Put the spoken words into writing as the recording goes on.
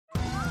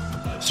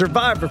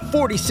Survivor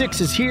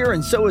 46 is here,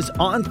 and so is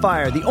On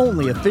Fire, the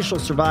only official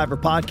Survivor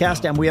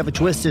podcast, and we have a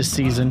twist this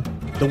season.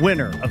 The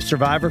winner of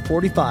Survivor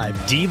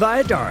 45, Dee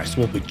Valladares,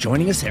 will be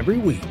joining us every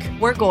week.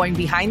 We're going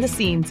behind the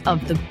scenes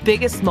of the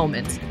biggest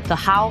moments, the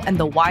how and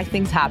the why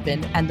things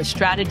happen, and the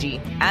strategy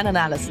and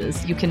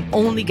analysis you can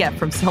only get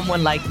from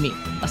someone like me,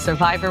 a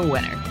Survivor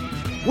winner.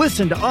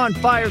 Listen to On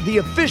Fire, the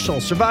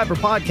official Survivor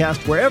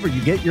podcast, wherever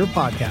you get your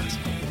podcast.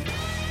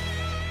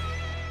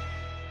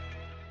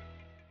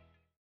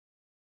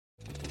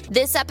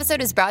 This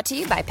episode is brought to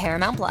you by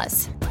Paramount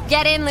Plus.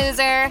 Get in,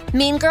 loser!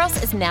 Mean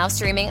Girls is now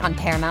streaming on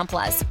Paramount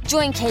Plus.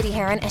 Join Katie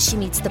Heron as she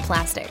meets the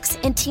plastics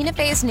in Tina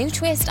Fey's new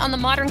twist on the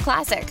modern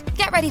classic.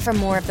 Get ready for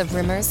more of the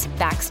rumors,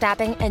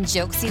 backstabbing, and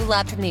jokes you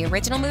loved from the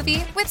original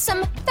movie with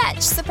some fetch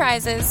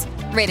surprises.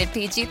 Rated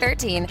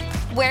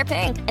PG-13. Wear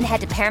pink and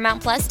head to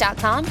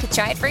ParamountPlus.com to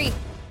try it free.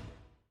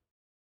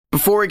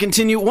 Before we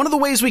continue, one of the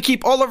ways we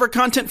keep all of our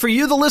content for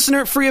you, the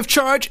listener, free of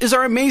charge is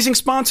our amazing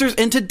sponsors,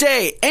 and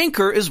today,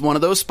 Anchor is one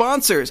of those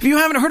sponsors. If you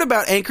haven't heard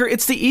about Anchor,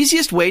 it's the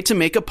easiest way to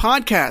make a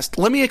podcast.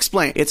 Let me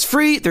explain. It's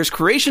free, there's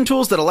creation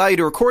tools that allow you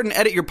to record and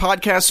edit your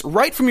podcasts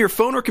right from your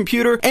phone or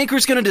computer.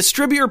 Anchor's going to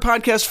distribute your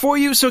podcast for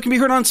you so it can be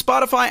heard on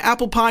Spotify,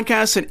 Apple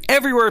Podcasts, and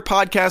everywhere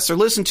podcasts are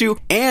listened to,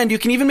 and you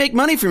can even make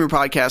money from your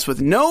podcast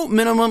with no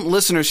minimum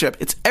listenership.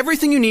 It's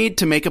everything you need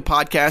to make a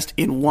podcast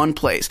in one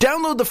place.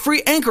 Download the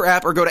free Anchor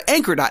app or go to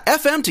anchor.fm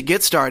to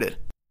get started.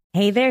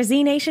 Hey there,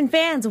 Z Nation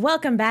fans.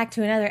 Welcome back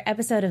to another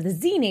episode of the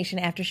Z Nation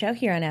After Show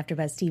here on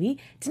AfterBuzz TV.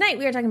 Tonight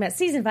we are talking about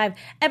Season 5,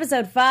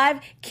 Episode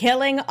 5,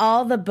 Killing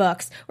All the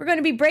Books. We're going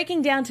to be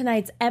breaking down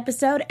tonight's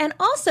episode, and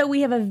also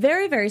we have a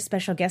very, very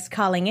special guest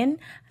calling in,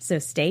 so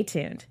stay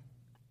tuned.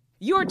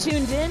 You're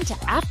tuned in to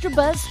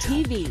AfterBuzz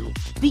TV,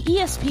 the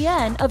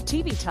ESPN of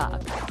TV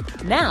talk.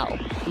 Now,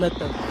 let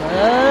the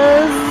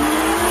buzz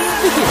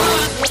begin.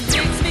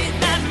 Makes me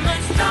that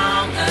much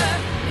stronger.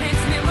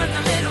 Makes me work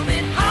a little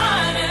bit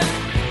harder.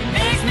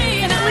 Makes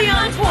me Definitely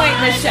on point,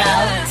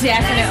 Michelle.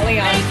 Definitely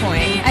on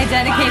point. I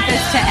dedicate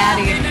this to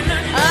Addie.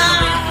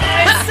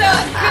 It's so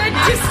good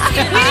to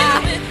see.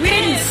 We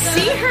didn't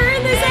see her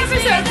in this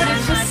episode, but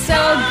it's just so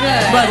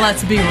good. But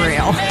let's be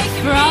real.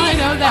 For all I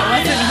know, that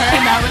wasn't her,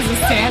 and that was a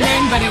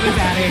stand-in, but it was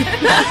Addie.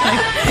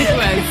 It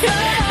was.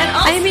 And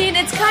also, I mean,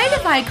 it's kind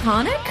of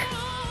iconic.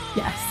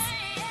 Yes.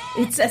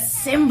 It's a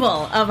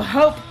symbol of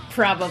hope,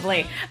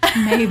 probably.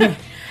 Maybe.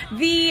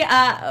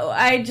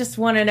 I just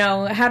want to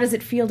know, how does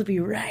it feel to be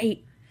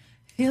right?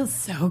 Feels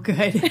so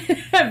good.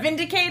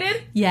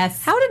 Vindicated?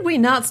 Yes. How did we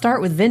not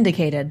start with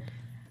Vindicated?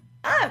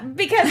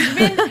 Because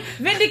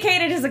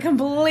Vindicated is a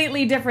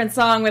completely different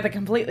song with a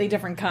completely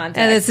different context.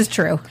 This is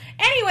true.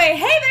 Anyway,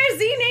 hey there,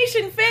 Z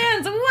Nation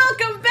fans.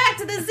 Welcome back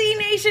to the Z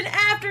Nation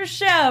After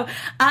Show.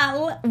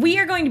 We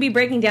are going to be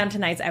breaking down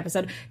tonight's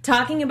episode,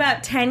 talking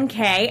about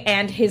 10K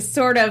and his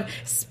sort of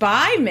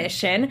spy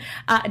mission,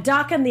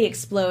 Doc and the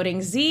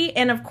Exploding Z,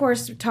 and of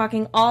course,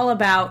 talking all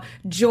about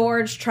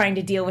George trying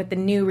to deal with the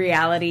new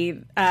reality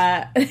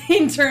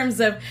in terms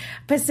of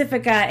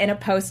Pacifica in a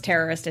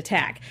post-terrorist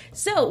attack.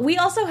 So, we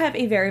also have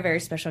a very, very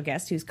special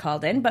guest who's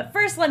called in. But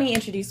first, let me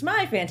introduce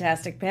my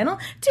fantastic panel.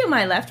 To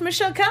my left,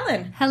 Michelle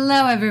Cullen.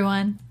 Hello,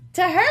 everyone.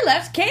 To her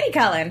left, Katie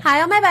Cullen.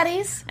 Hi, all my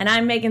buddies. And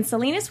I'm Megan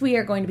Salinas. We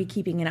are going to be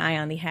keeping an eye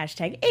on the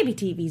hashtag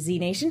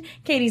ABTVZNation.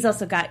 Katie's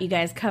also got you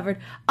guys covered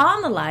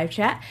on the live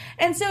chat.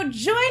 And so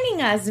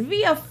joining us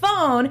via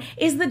phone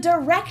is the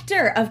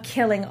director of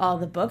Killing All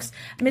the Books,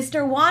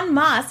 Mr. Juan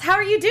Mas. How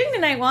are you doing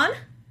tonight, Juan?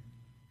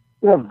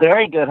 Well,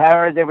 very good.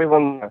 How is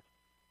everyone?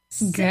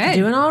 Good.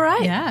 Doing all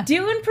right. Yeah.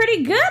 Doing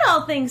pretty good,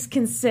 all things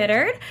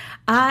considered.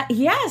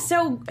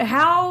 So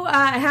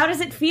how does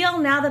it feel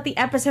now that the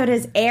episode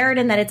has aired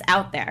and that it's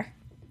out there?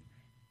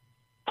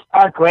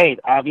 Great.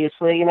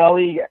 Obviously,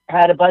 we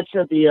had a bunch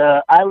of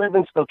I live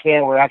in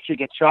Spokane where I actually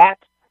get shot.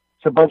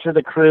 So a bunch of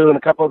the crew and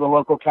a couple of the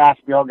local cast,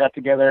 we all got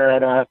together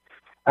at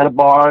a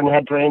bar and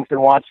had drinks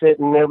and watched it,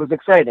 and it was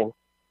exciting.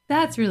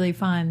 That's really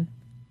fun.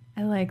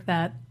 I like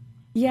that.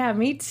 Yeah,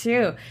 me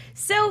too.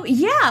 So,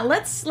 yeah,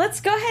 let's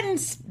go ahead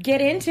and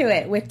get into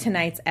it with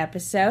tonight's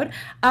episode.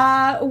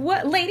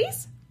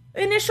 Ladies,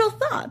 initial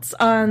thoughts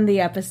on the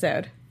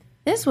episode?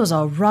 This was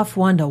a rough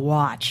one to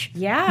watch.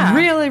 Yeah.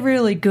 Really,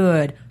 really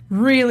good.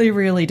 Really,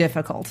 really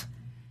difficult.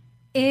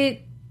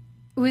 It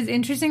was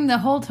interesting. The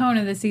whole tone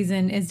of the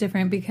season is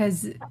different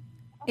because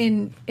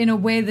in a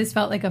way this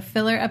felt like a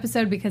filler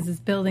episode because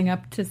it's building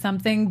up to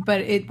something,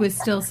 but it was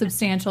still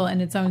substantial in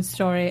its own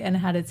story and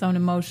had its own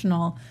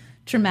emotional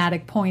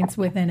traumatic points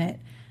within it.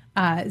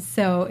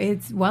 So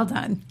it's well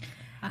done.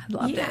 I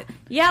loved it.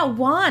 Yeah,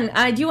 Juan,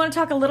 do you want to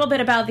talk a little bit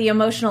about the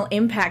emotional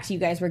impact you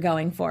guys were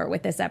going for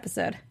with this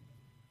episode?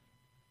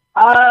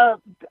 God,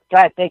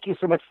 thank you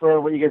so much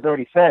for what you guys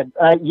already said.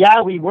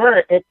 Yeah, we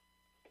were.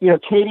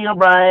 Katie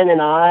O'Brien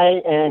and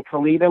I and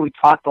Kalita, we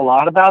talked a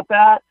lot about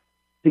that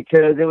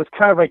because it was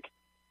kind of like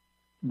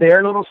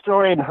their little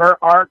story and her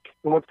arc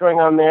and what's going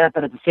on there,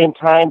 but at the same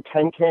time,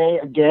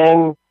 10K,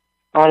 again,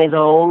 on his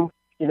own,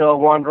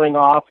 wandering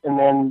off and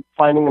then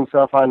finding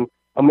himself on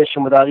a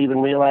mission without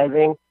even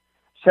realizing.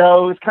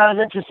 So it's kind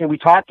of interesting. We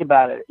talked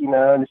about it,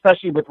 and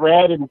especially with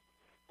Red and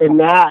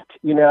Nat,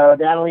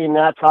 Natalie and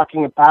Nat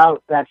talking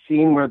about that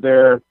scene where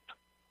they're,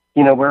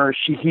 where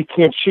he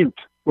can't shoot.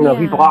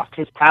 He's lost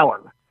his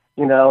power,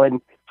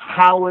 and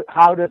how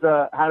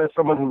does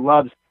someone who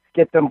loves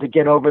get them to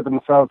get over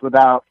themselves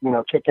without,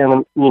 kicking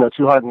them,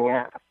 too hard in the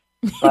ass.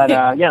 But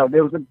it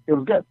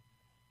was good.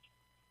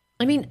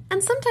 I mean,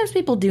 and sometimes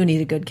people do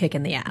need a good kick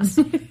in the ass.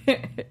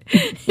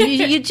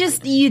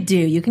 you do.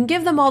 You can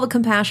give them all the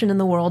compassion in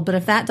the world, but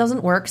if that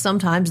doesn't work,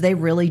 sometimes they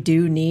really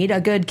do need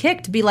a good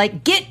kick to be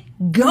like, get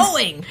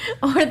going.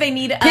 Or they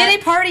need pity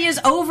party is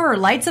over.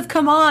 Lights have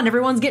come on.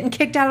 Everyone's getting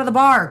kicked out of the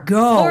bar.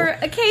 Go. Or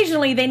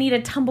occasionally they need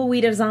a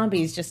tumbleweed of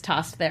zombies just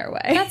tossed their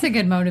way. That's a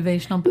good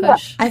motivational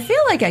push. I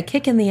feel like a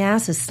kick in the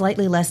ass is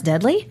slightly less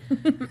deadly.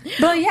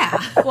 But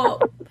yeah.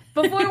 Well,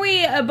 before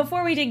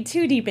we dig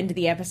too deep into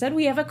the episode,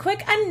 we have a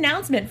quick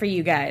announcement for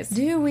you guys.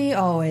 Do we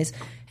always?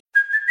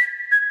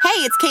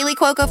 Hey, it's Kaylee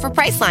Cuoco for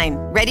Priceline.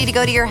 Ready to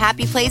go to your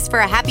happy place for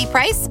a happy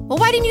price? Well,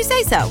 why didn't you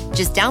say so?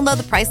 Just download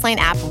the Priceline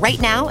app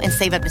right now and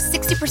save up to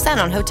 60%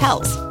 on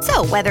hotels.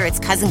 So whether it's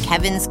Cousin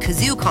Kevin's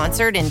Kazoo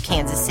Concert in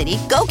Kansas City,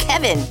 go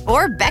Kevin,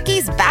 or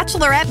Becky's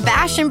Bachelorette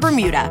Bash in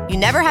Bermuda, you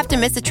never have to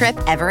miss a trip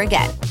ever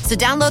again. So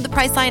download the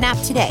Priceline app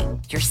today.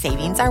 Your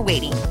savings are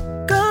waiting.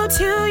 Go to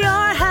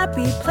your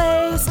happy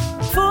place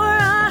for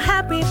a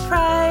happy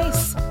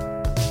price.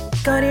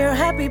 Go to your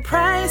happy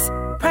price,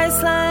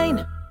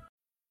 Priceline.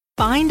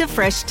 Find a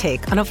fresh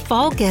take on a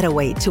fall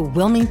getaway to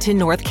Wilmington,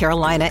 North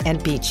Carolina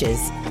and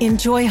beaches.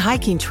 Enjoy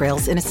hiking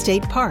trails in a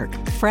state park,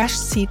 fresh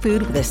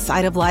seafood with a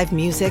side of live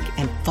music,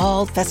 and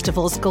fall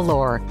festivals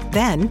galore.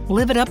 Then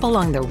live it up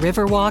along the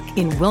Riverwalk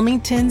in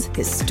Wilmington's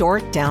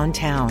historic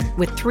downtown.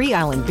 With 3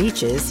 island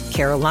beaches,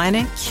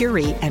 Carolina,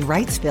 Curie, and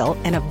Wrightsville,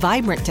 and a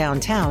vibrant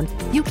downtown,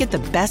 you get the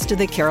best of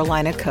the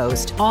Carolina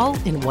coast all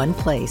in one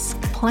place.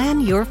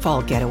 Plan your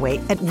fall getaway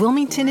at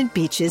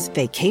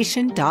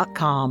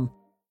WilmingtonandBeachesVacation.com.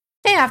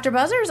 Hey,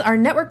 AfterBuzzers! Our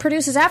network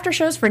produces after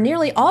shows for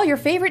nearly all your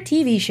favorite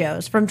TV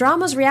shows. From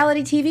dramas,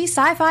 reality TV,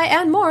 sci-fi,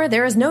 and more,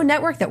 there is no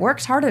network that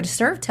works harder to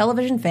serve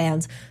television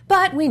fans.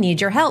 But we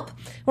need your help.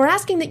 We're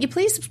asking that you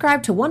please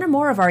subscribe to one or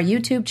more of our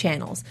YouTube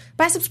channels.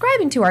 By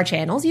subscribing to our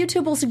channels,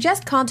 YouTube will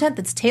suggest content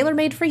that's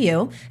tailor-made for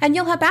you, and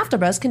you'll help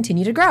AfterBuzz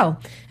continue to grow.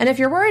 And if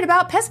you're worried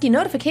about pesky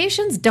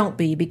notifications, don't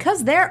be,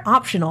 because they're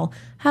optional.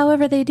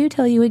 However, they do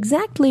tell you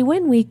exactly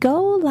when we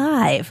go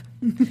live.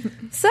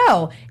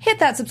 So, hit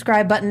that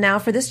subscribe button now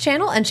for this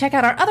channel and check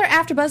out our other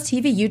AfterBuzz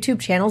TV YouTube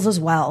channels as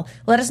well.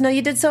 Let us know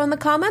you did so in the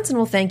comments and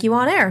we'll thank you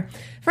on air.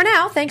 For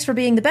now, thanks for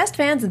being the best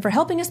fans and for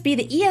helping us be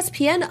the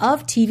ESPN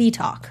of TV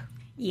talk.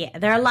 Yeah,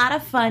 there are a lot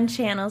of fun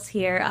channels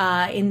here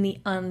on the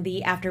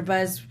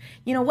AfterBuzz,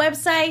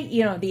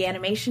 website. The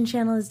animation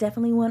channel is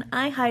definitely one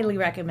I highly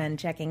recommend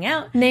checking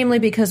out. Namely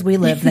because we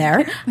live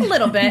there. A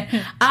little bit.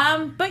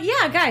 But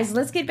yeah, guys,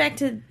 let's get back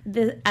to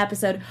the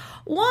episode.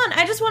 One,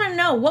 I just want to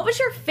know, what was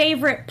your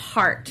favorite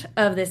part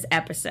of this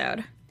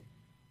episode?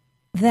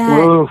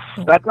 Oof,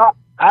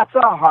 that's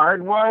a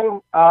hard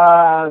one.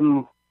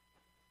 God,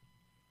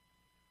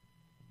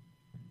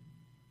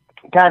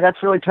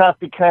 that's really tough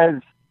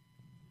because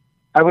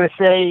I would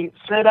say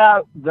straight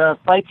out the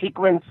fight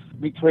sequence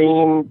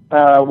between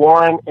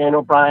Warren and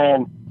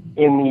O'Brien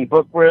in the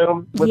book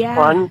room was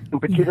fun, in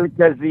particular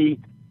because we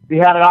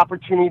had an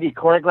opportunity to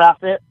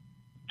choreograph it,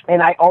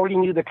 and I already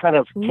knew the kind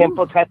of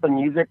tempo type of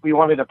music we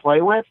wanted to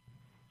play with,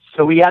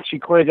 so we actually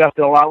choreographed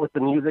it a lot with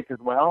the music as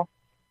well.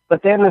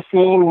 But then the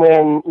scene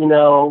when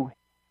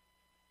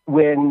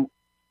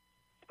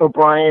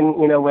O'Brien,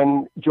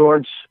 when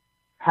George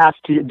has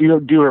to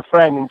do her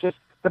friend, and just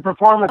the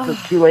performance the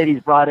two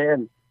ladies brought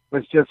in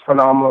was just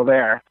phenomenal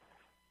there.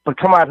 But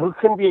come on, who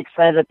couldn't be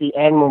excited at the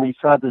end when we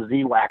saw the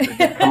Z-Whacker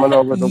just coming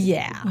over the...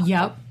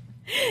 Yep.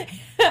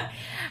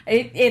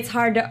 It's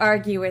hard to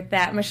argue with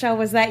that. Michelle,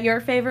 was that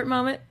your favorite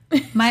moment?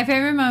 My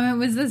favorite moment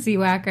was the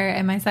Z-Whacker,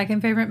 and my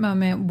second favorite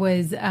moment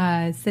was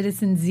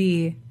Citizen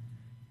Z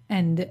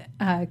and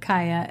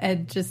Kaya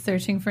and just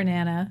searching for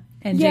Nana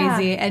and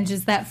Jay-Z, and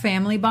just that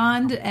family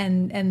bond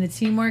and the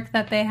teamwork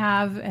that they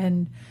have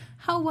and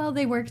how well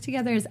they work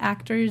together as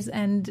actors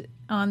and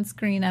on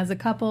screen as a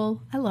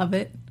couple. I love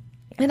it.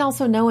 And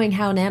also knowing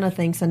how Nana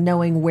thinks and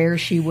knowing where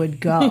she would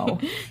go.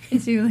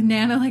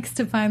 Nana likes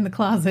to find the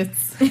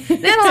closets.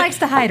 Nana likes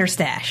to hide her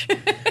stash.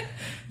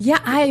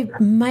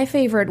 My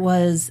favorite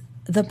was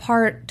the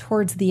part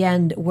towards the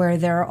end where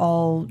they're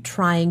all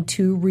trying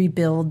to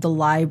rebuild the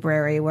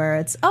library, where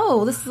it's,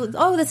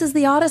 this is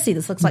the Odyssey.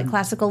 This looks like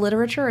classical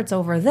literature. It's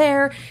over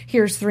there.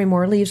 Here's 3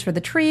 more leaves for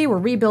the tree. We're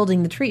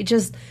rebuilding the tree.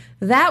 Just,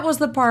 that was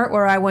the part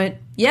where I went,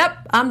 yep,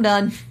 I'm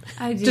done.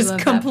 I do just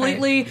love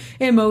completely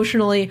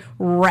emotionally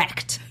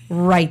wrecked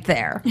right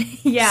there.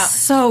 Yeah.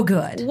 So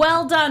good.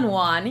 Well done,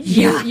 Juan.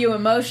 Yeah. You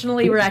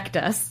emotionally wrecked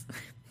us.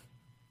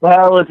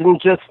 Well, it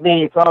isn't just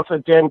me. It's also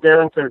Jen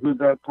Derrenter,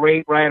 who's a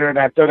great writer, and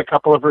I've done a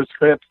couple of her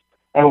scripts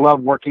and love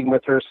working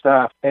with her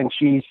stuff. And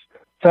she's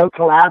so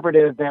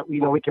collaborative that,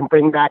 we can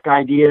bring back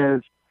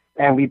ideas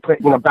and we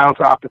bounce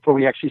off before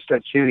we actually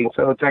start shooting.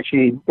 So it's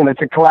actually,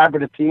 it's a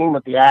collaborative team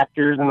with the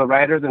actors and the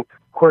writers, and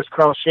of course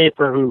Carl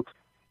Schaefer, who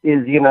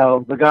is,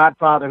 the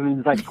Godfather,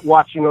 who's like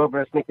watching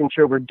over us, making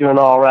sure we're doing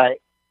all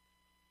right.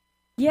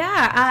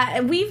 Yeah,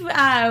 we've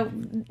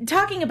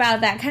talking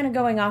about that, kind of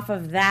going off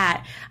of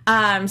that.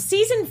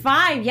 Season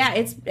 5,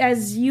 it's,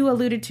 as you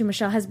alluded to,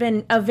 Michelle, has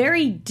been a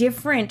very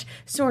different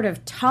sort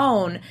of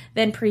tone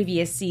than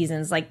previous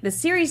seasons. Like, the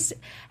series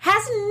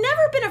has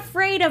never been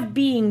afraid of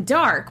being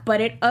dark,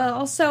 but it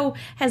also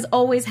has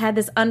always had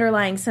this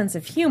underlying sense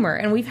of humor.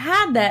 And we've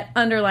had that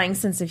underlying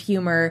sense of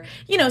humor,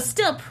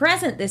 still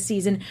present this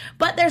season.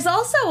 But there's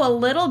also a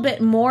little bit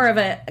more of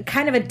a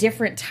kind of a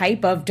different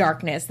type of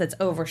darkness that's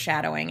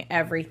overshadowing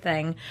everything.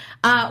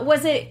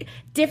 Was it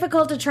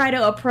difficult to try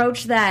to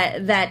approach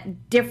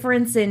that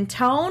difference in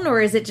tone,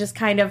 or is it just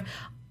kind of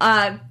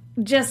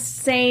just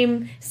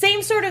same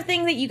sort of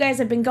thing that you guys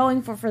have been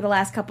going for the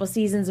last couple of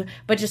seasons,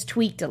 but just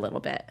tweaked a little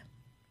bit?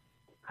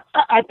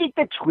 I think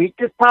the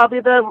tweaked is probably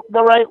the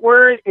right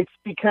word. It's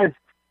because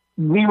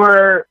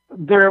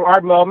there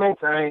are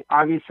moments,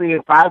 obviously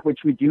in 5, which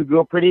we do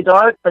go pretty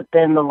dark, but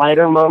then the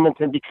lighter moments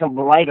have become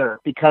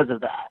lighter because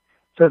of that.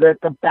 So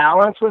that the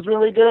balance was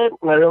really good,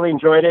 and I really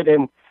enjoyed it.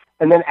 And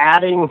then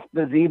adding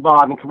the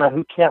Z-Bomb, and come on,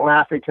 who can't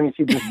laugh every time you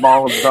see this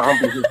ball of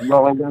zombies just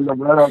rolling down the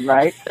road,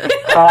 right?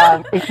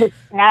 It just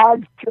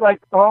adds to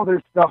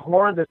there's the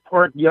horror this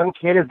poor young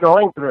kid is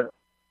going through.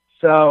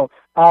 So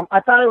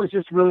I thought it was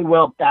just really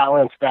well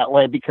balanced that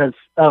way because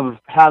of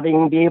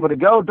having be able to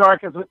go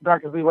dark as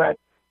we went,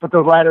 but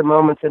those lighter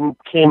moments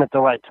came at the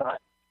right time.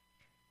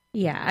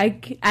 Yeah,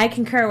 I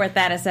concur with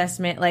that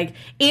assessment. Like,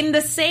 in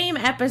the same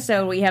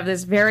episode, we have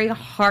this very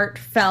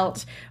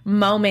heartfelt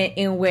moment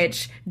in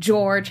which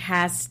George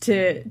has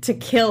to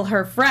kill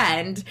her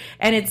friend,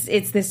 and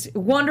it's this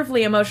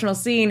wonderfully emotional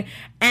scene.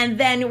 And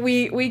then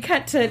we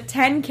cut to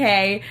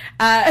 10K,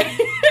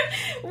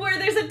 where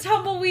there's a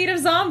tumbleweed of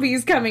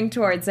zombies coming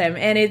towards him,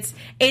 and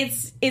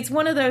it's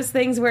one of those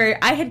things where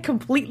I had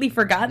completely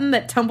forgotten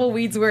that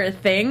tumbleweeds were a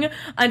thing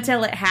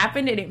until it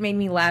happened, and it made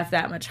me laugh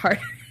that much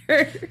harder.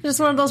 Just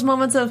one of those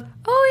moments of,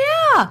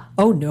 oh yeah,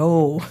 oh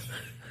no.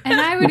 And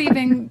I would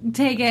even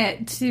take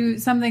it to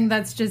something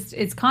that's just,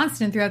 it's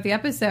constant throughout the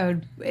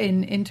episode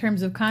in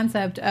terms of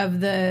concept of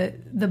the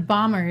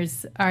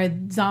bombers are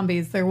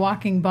zombies. They're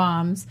walking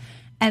bombs.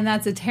 And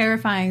that's a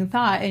terrifying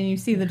thought. And you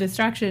see the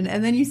destruction.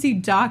 And then you see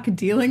Doc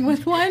dealing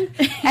with one.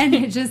 And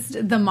it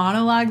just, the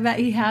monologue that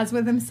he has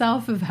with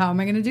himself of how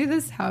am I going to do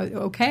this?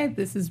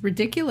 This is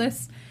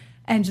ridiculous.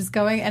 And just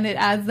going, and it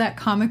adds that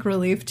comic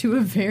relief to a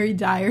very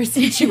dire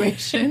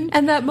situation.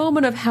 And that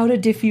moment of how to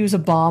defuse a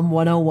bomb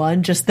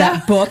 101, just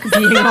that book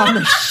being on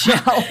the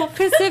shelf.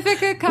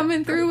 Pacifica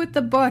coming through with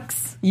the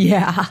books.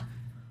 Yeah.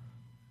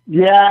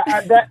 Yeah,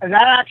 that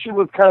actually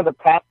was kind of the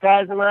prop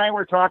guys and I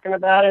were talking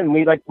about it, and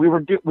we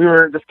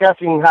were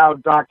discussing how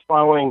Doc's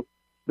following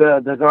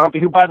the zombie,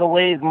 who by the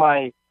way is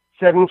my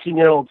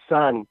 17-year-old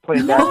son,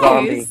 played that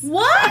zombie.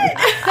 What?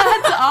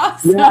 That's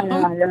awesome.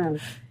 Yeah.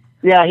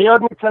 Yeah, he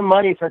owed me some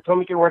money, so I told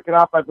him he could work it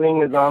off by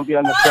bringing a zombie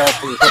on the show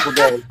for a couple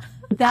days.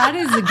 That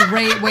is a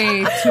great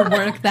way to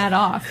work that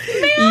off.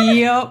 Man,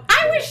 yep.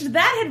 I wish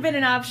that had been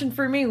an option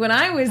for me when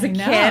I was a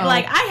kid.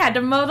 Like, I had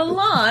to mow the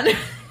lawn.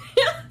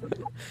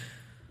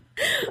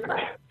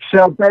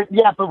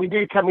 But we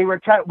did come.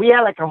 We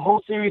had like a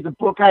whole series of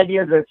book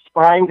ideas that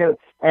spined,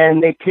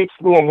 and they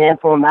pitched me a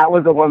handful, and that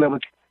was the one that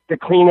was the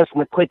cleanest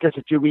and the quickest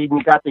that you read, and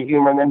you got the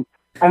humor. And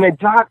then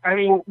Doc,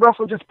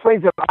 Russell just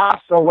plays it off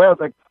so well.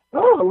 It's like,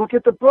 oh, look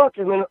at the book,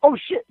 and then, oh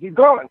shit, he's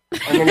gone.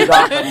 And then he's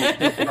off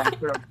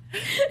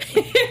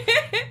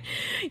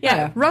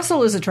Yeah,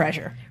 Russell is a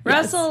treasure.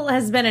 Russell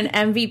has been an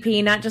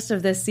MVP, not just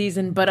of this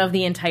season, but of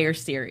the entire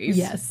series.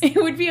 Yes. It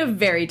would be a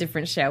very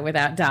different show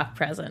without Doc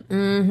present.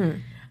 Mm-hmm.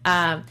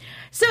 Kind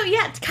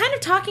of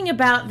talking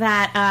about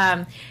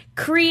that,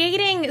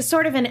 creating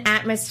sort of an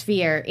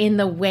atmosphere in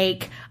the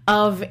wake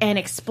of an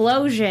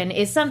explosion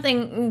is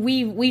something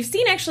we've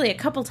seen actually a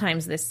couple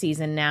times this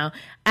season now.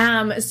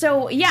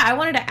 I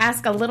wanted to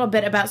ask a little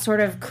bit about sort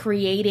of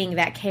creating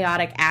that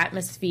chaotic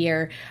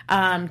atmosphere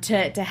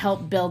to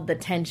help build the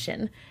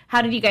tension.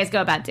 How did you guys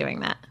go about doing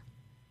that?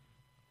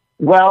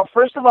 Well,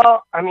 first of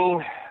all,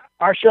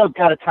 our show's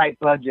got a tight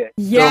budget.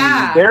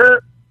 Yeah.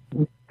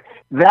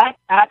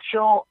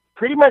 So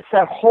pretty much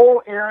that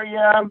whole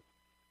area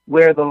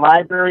where the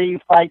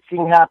library fight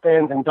scene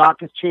happens and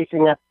Doc is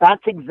chasing us,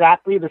 that's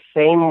exactly the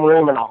same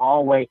room in a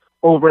hallway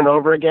over and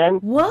over again.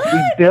 What?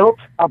 We built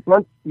a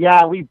bunch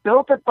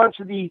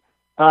of the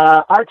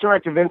art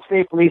director, Vince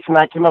Felice, and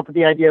I came up with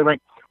the idea,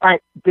 like, all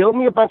right, build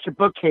me a bunch of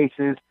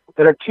bookcases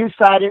that are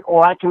two-sided,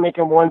 or I can make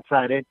them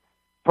one-sided,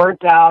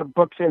 burnt out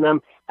books in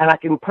them, and I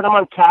can put them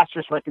on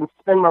casters so I can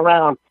spin them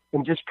around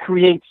and just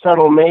create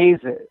subtle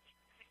mazes.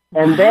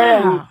 And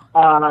then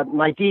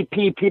my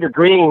DP, Peter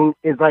Green,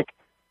 is like,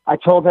 I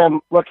told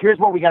him, look, here's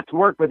what we got to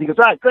work with. He goes,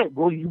 all right, great.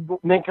 Well, you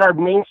make our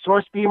main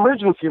source be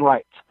emergency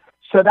lights.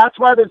 So that's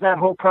why there's that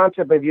whole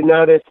concept of, you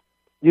notice,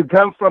 you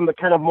come from the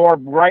kind of more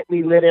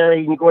brightly lit area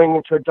and you're going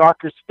into a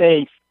darker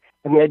space,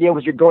 and the idea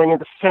was you're going in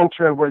the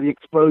center of where the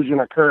explosion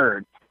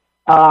occurred.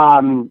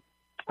 And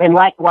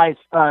likewise,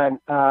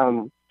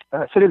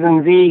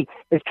 Citizen Z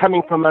is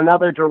coming from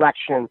another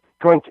direction,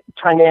 trying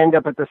to end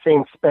up at the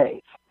same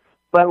space.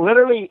 But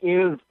literally,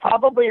 it was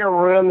probably a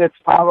room that's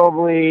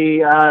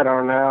probably, I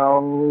don't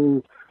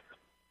know,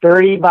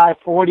 30 by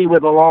 40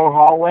 with a long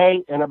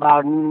hallway and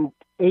about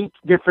 8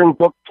 different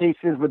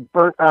bookcases with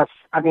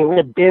we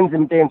had bins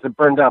and bins of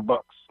burned out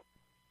books.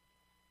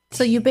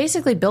 So you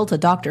basically built a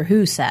Doctor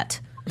Who set.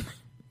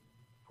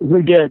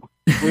 We did.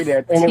 And it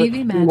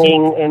was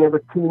changing, and it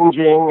was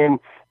changing, and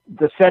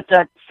the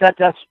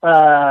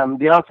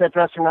the on-set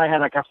dresser and I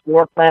had like a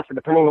floor plan for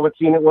depending on what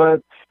scene it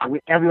was.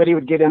 Everybody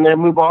would get in there,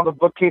 move all the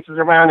bookcases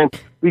around, and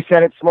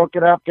reset it, smoke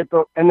it up,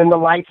 and then the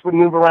lights would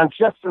move around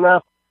just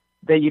enough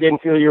that you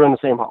didn't feel you were in the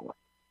same hallway.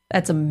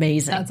 That's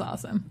amazing. That's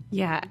awesome.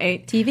 Yeah.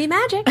 TV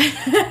magic.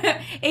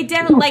 It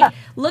definitely, like,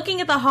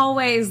 looking at the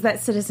hallways that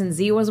Citizen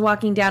Z was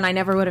walking down, I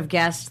never would have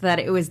guessed that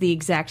it was the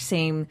exact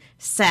same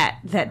set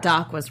that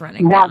Doc was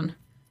running down.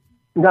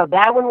 No,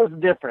 that one was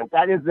different.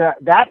 That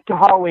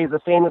hallway is a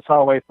famous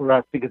hallway for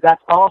us because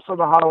that's also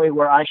the hallway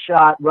where I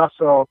shot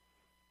Russell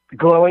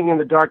glowing in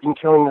the dark and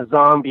killing the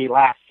zombie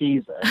last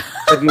season.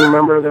 If you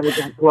remember, there was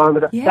a glow in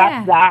the dark. Yeah.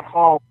 That's that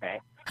hallway.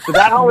 So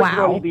that hallway is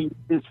going to be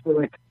used for,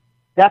 like,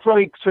 that's why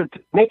we sort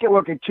of make it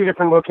look at 2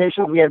 different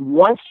locations. We had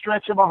one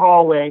stretch of a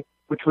hallway,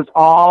 which was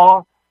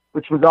all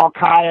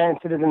Kaya and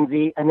Citizen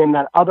Z, and then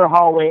that other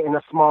hallway in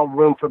a small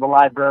room for the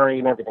library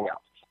and everything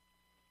else.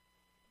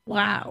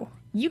 Wow.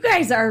 You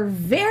guys are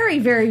very,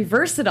 very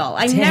versatile.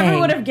 I never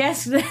would have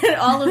guessed that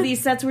all of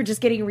these sets were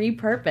just getting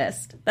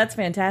repurposed. That's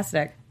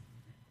fantastic.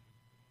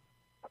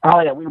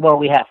 Oh, yeah.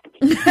 We have to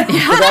be. So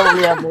that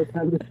way we have more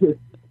time to do.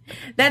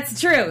 That's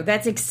true.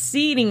 That's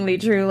exceedingly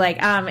true. Like,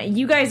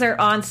 you guys are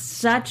on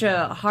such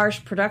a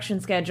harsh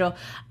production schedule.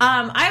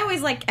 I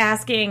always like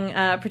asking,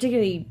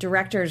 particularly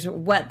directors,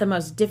 what the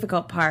most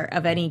difficult part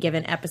of any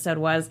given episode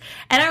was.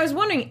 And I was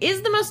wondering,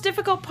 is the most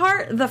difficult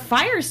part the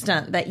fire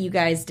stunt that you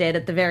guys did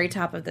at the very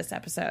top of this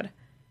episode?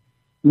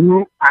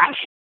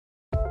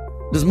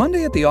 Does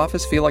Monday at the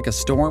office feel like a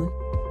storm?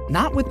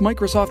 Not with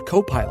Microsoft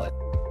Copilot.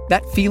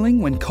 That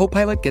feeling when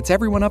Copilot gets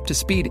everyone up to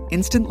speed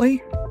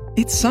instantly?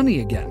 It's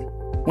sunny again.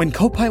 When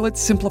Copilot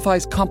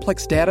simplifies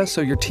complex data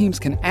so your teams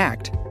can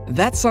act,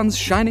 that sun's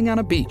shining on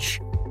a beach.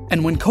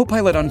 And when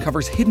Copilot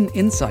uncovers hidden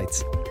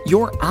insights,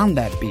 you're on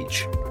that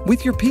beach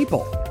with your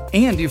people,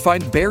 and you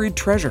find buried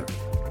treasure.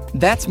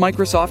 That's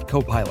Microsoft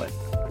Copilot.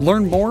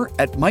 Learn more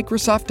at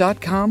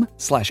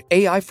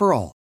Microsoft.com/AI for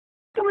all.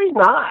 Really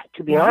not,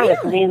 to be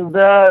honest. I mean,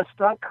 the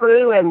stunt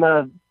crew and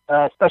the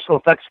special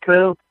effects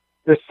crew,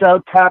 they're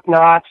so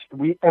top-notch,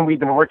 we've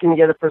been working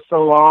together for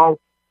so long.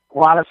 A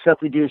lot of stuff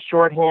we do is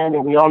shorthand,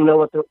 and we all know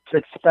what to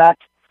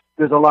expect.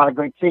 There's a lot of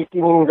great safety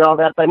meetings and all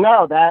that.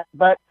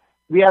 But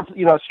we have,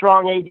 a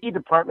strong AD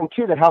department,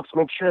 too, that helps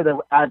make sure that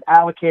I've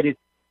allocated.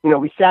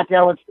 We sat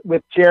down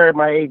with Jared,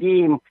 my AD,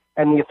 and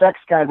the effects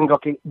guys and go,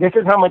 okay, this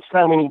is how much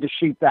time we need to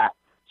shoot that.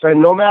 So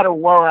no matter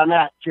where I'm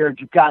at, Jared,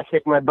 you've got to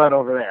kick my butt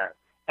over there.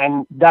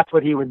 And that's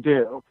what he would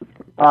do.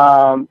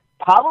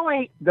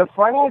 Probably the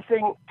funniest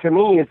thing to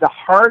me is the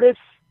hardest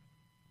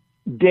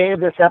day of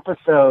this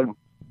episode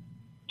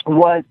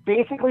was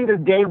basically the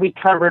day we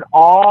covered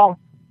all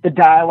the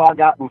dialogue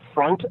out in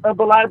front of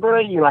the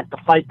library, like the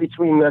fight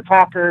between the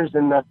talkers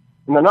and the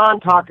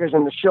non-talkers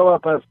and the show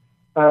up of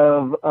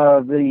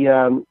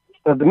the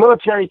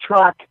military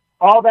truck,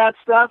 all that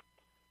stuff,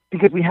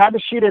 because we had to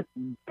shoot it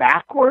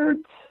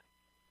backwards,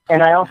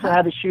 and I also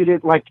had to shoot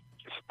it like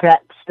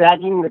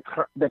staggering the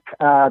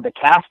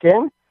cast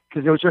in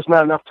because there was just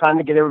not enough time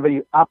to get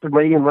everybody up and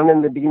ready and running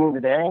in the beginning of the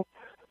day.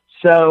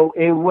 So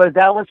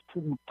that was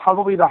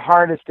probably the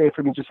hardest day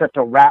for me, just have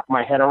to wrap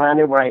my head around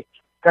it, where I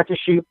got to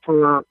shoot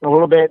for a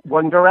little bit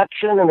one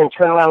direction and then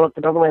turn around, look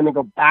the other way, and then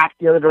go back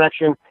the other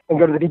direction and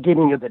go to the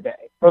beginning of the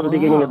day, or the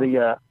beginning of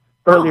the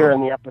earlier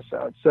in the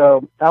episode.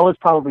 So that was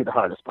probably the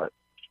hardest part.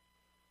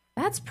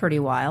 That's pretty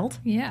wild.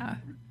 Yeah.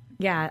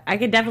 Yeah, I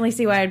could definitely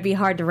see why it'd be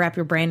hard to wrap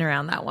your brain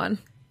around that one.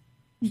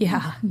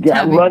 Yeah.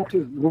 Yeah, lunch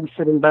is me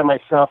sitting by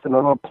myself in a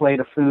little plate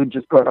of food,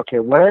 just going, okay,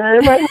 where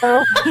am I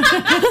now?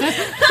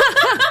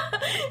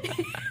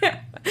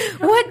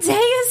 What day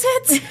is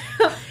it?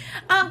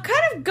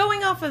 Kind of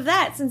going off of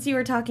that, since you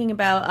were talking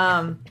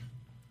about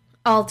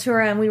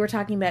Altura and we were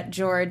talking about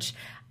George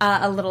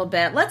a little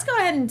bit, let's go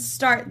ahead and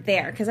start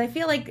there, because I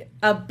feel like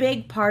a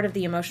big part of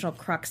the emotional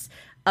crux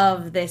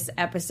of this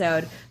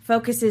episode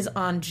focuses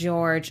on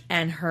George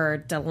and her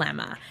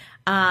dilemma.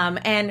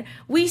 And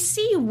we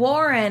see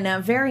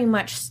Warren very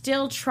much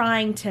still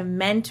trying to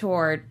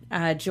mentor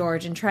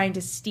George and trying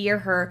to steer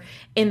her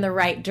in the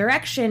right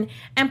direction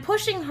and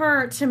pushing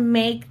her to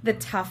make the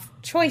tough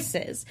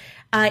choices.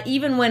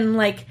 Even when,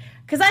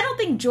 because I don't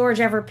think George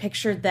ever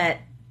pictured that,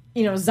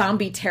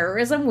 zombie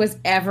terrorism was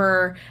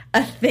ever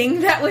a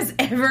thing that was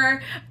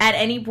ever at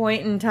any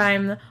point in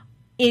time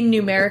in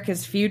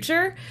Numerica's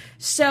future.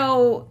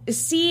 So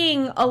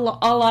seeing a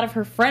lot of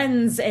her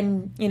friends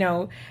and,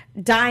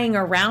 dying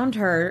around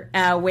her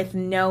with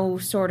no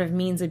sort of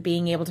means of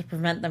being able to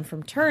prevent them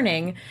from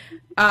turning,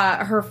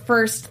 her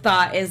first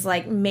thought is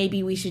like,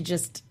 maybe we should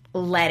just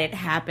let it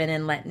happen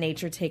and let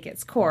nature take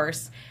its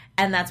course.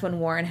 And that's when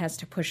Warren has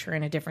to push her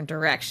in a different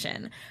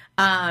direction.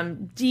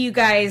 Do you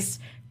guys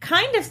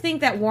kind of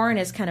think that Warren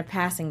is kind of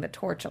passing the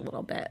torch a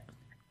little bit?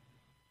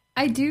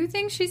 I do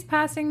think she's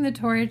passing the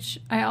torch.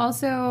 I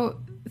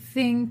also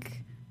think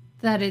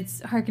that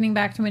it's harkening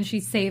back to when she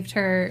saved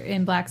her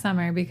in Black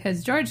Summer,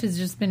 because George has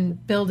just been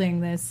building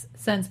this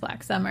since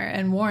Black Summer,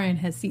 and Warren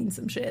has seen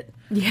some shit.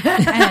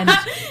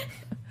 Yeah.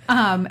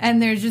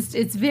 And there's just,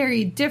 it's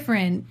very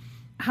different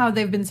how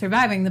they've been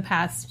surviving the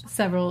past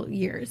several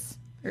years.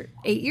 Or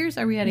 8 years?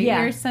 Are we at 8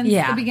 years since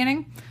the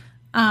beginning?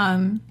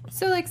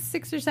 So like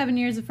 6 or 7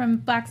 years from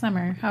Black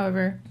Summer,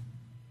 however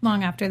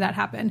long after that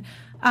happened.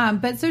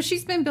 But so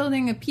she's been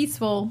building a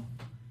peaceful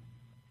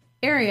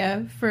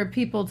area for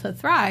people to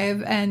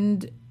thrive,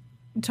 and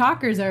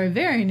talkers are a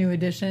very new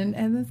addition,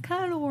 and it's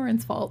kind of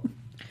Warren's fault.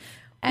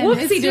 And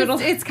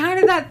it's kind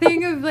of that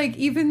thing of like,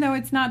 even though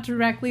it's not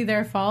directly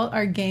their fault,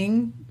 our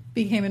gang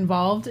became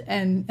involved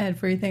and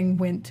everything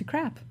went to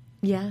crap.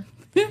 Yeah.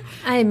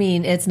 I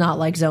mean, it's not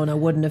like Zona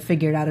wouldn't have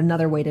figured out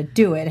another way to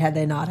do it had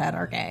they not had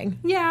our gang.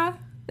 Yeah.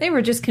 They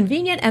were just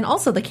convenient, and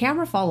also the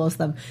camera follows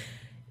them.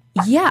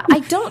 Yeah,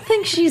 I don't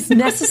think she's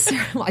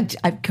necessarily...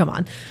 come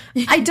on.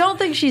 I don't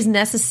think she's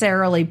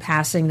necessarily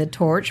passing the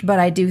torch, but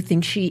I do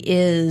think she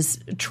is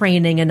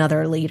training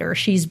another leader.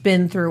 She's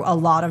been through a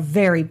lot of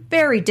very,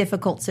 very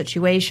difficult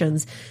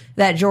situations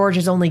that George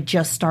is only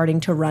just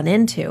starting to run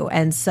into.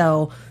 And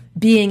so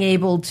being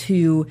able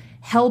to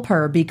help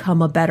her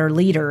become a better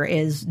leader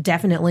is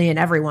definitely in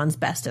everyone's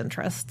best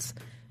interests.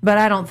 But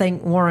I don't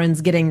think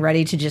Warren's getting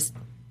ready to just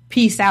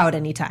peace out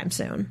anytime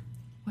soon.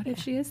 What if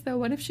she is, though?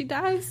 What if she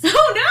dies?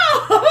 Oh,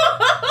 no!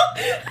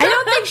 I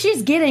don't think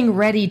she's getting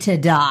ready to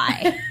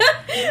die.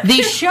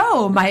 The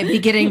show might be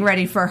getting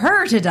ready for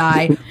her to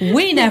die.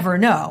 We never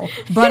know.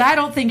 But I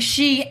don't think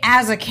she,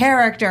 as a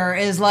character,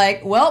 is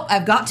like, well,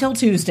 I've got till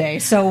Tuesday,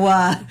 so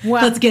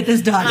let's get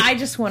this done. I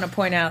just want to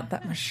point out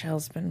that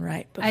Michelle's been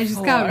right before. I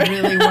just got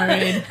really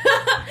worried.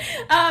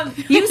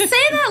 You say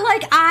that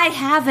like I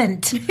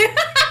haven't.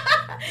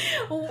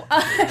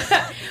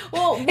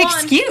 Well,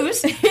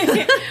 excuse.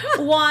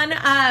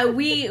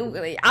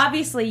 We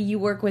obviously you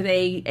work with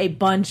a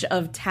bunch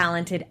of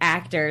talented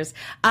actors.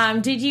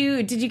 Did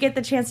you get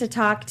the chance to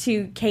talk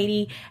to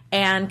Katie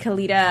and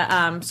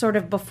Kalita sort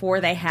of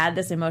before they had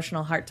this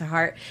emotional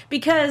heart-to-heart?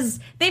 Because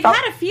they've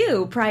had a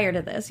few prior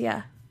to this,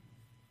 yeah.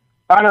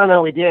 Oh,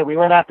 no, we did. We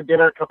went out to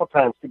dinner a couple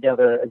times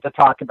together to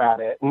talk about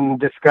it and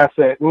discuss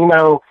it. And,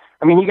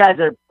 I mean, you guys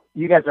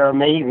are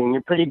amazing.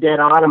 You're pretty dead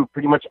on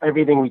pretty much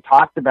everything we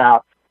talked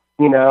about.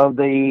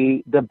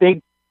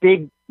 The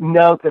big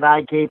note that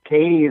I gave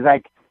Katie is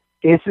like,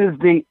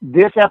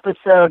 this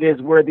episode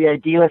is where the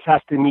idealist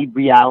has to meet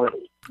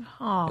reality.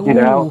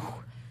 Oh.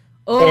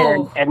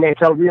 And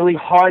it's a really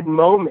hard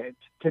moment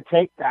to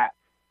take that.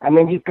 And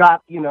then you've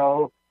got,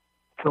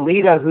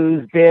 Kalita,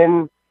 who's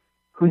been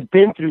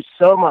through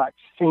so much,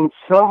 seen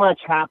so much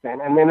happen.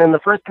 And then in the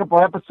first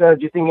couple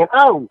episodes, you're thinking,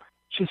 oh,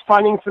 she's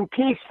finding some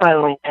peace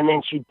finally. And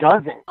then she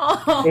doesn't.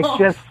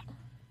 It's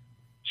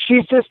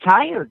she's just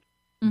tired.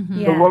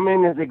 Mm-hmm. The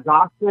woman is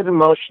exhausted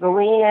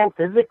emotionally and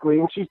physically,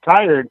 and she's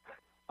tired.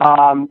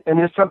 And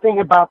there's something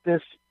about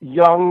this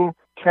young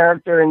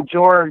character in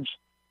George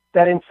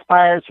that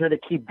inspires her to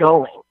keep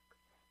going.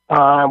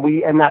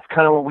 And that's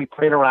kind of what we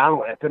played around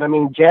with. And I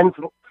mean, Jen's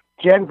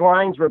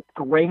lines were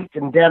great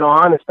and dead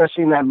on,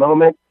 especially in that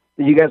moment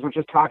that you guys were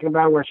just talking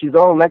about, where she's,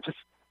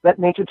 let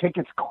nature take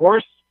its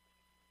course,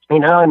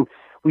 and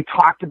we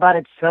talked about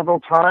it several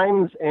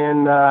times,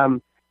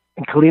 and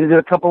Kalita did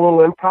a couple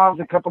little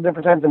improvs a couple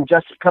different times and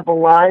just a couple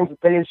lines.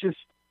 But it's just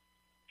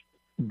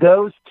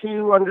those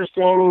two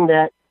understanding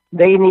that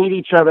they need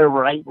each other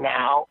right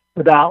now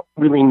without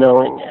really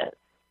knowing it.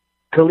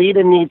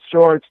 Kalita needs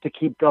George to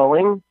keep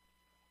going,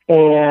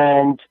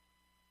 and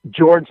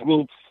George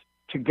needs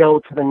to go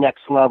to the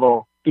next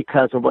level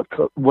because of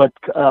what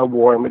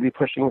Warren would be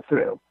pushing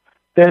through.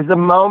 There's a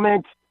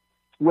moment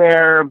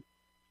where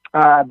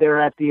they're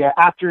at the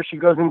after she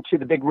goes into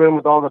the big room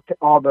with all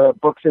the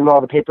books and all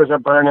the papers are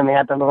burned, and they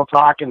had that little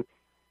talk, and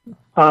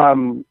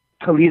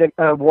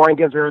Kalita Warren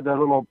gives her the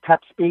little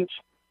pep speech,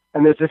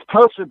 and there's this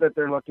poster that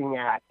they're looking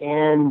at,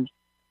 and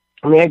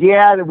the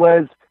idea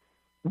was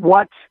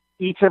what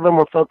each of them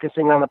were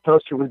focusing on. The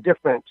poster was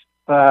different.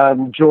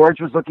 George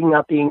was looking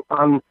at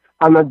on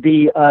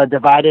the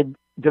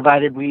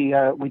divided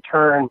we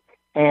turn,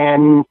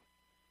 and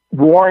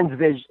Warren's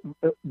vision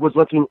was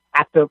looking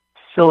at the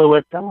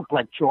silhouette that looked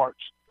like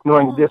George,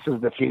 knowing this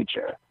is the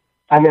future.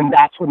 And then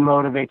that's what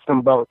motivates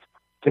them both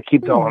to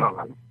keep going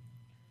on.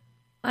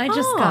 I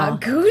just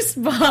got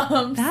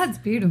goosebumps. That's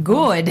beautiful.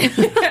 Good.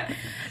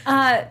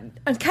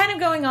 Kind of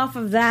going off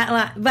of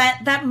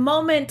that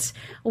moment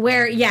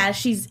where,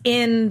 she's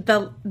in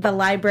the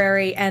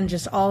library and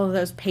just all of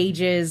those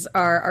pages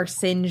are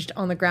singed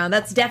on the ground.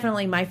 That's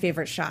definitely my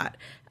favorite shot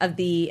of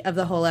the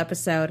whole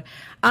episode.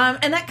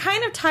 And that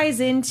kind of ties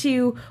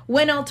into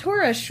when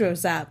Altura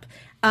shows up.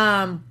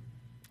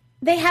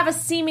 They have a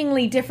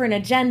seemingly different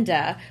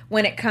agenda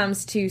when it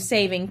comes to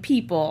saving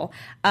people.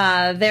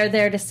 They're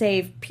there to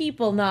save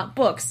people, not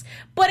books.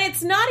 But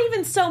it's not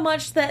even so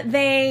much that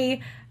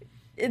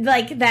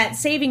that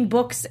saving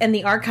books and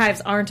the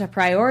archives aren't a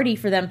priority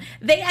for them.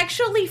 They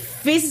actually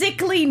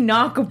physically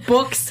knock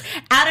books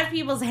out of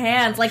people's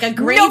hands like a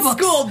grade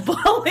school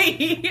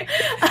bully.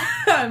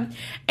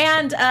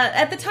 And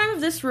at the time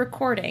of this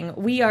recording,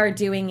 we are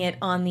doing it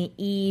on the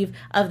eve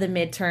of the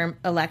midterm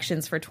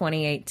elections for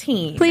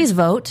 2018. Please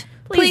vote.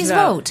 Please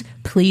vote.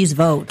 Please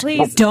vote.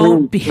 Please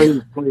don't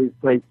be. Please.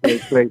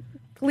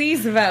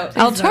 Please vote.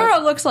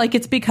 Altura looks like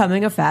it's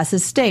becoming a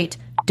fascist state.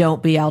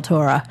 Don't be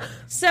Altura.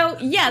 So,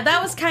 that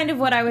was kind of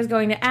what I was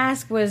going to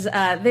ask was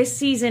this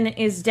season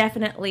is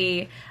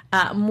definitely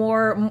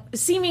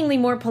seemingly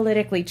more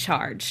politically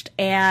charged.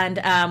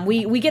 And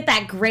we get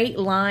that great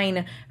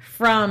line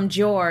from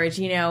George,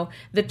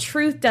 the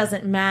truth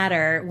doesn't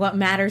matter. What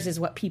matters is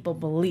what people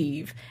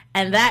believe.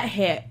 And that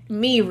hit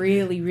me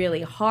really,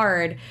 really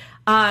hard.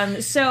 When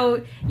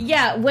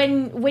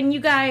you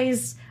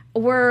guys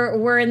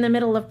were in the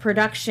middle of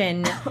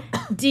production,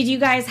 did you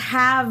guys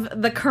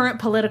have the current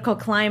political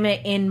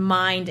climate in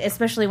mind,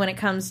 especially when it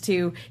comes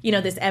to,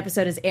 this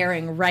episode is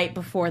airing right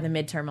before the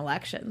midterm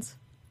elections?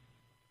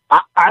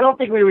 I don't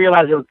think we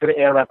realized it was going to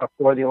air right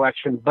before the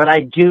election, but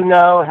I do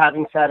know,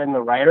 having sat in the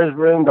writer's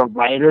room, the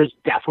writers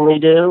definitely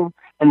do.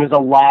 And there's a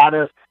lot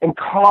of, and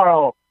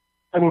Carl,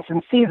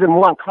 since season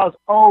one, Carl's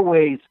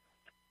always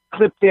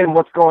clipped in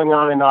what's going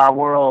on in our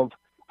world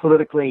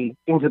politically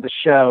into the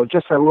show,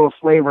 just a little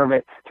flavor of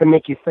it to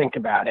make you think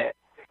about it.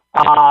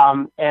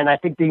 And I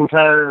think the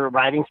entire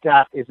writing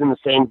staff is in the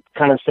same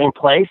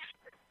place.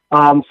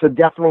 So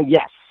definitely,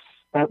 yes,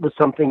 that was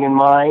something in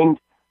mind,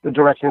 the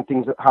direction of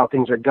things, how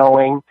things are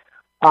going.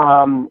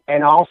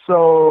 And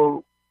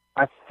also,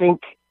 I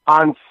think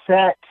on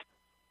set,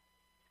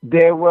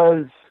 there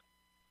was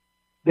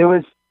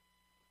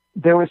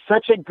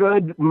such a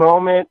good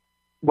moment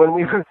when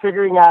we were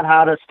figuring out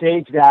how to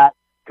stage that,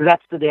 because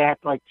that's the day I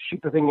have to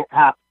shoot the thing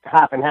half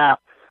and half.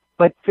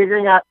 But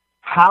figuring out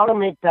how to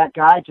make that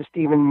guy just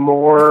even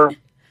more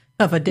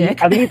of a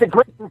dick. He's a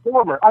great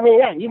performer.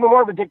 Even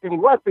more of a dick than he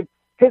was. But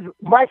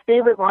my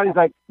favorite line is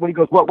when he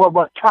goes,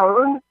 what,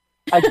 turn?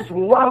 I just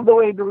love the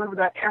way he delivered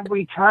that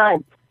every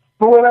time.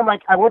 But when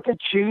I want to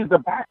choose the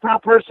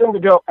backdrop person to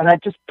go, and I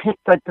just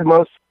picked the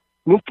most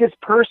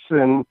meekest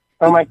person,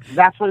 I'm like,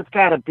 that's what it's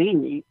got to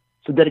be,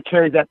 so that it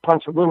carries that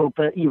punch a little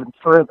bit even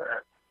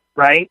further.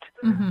 Right?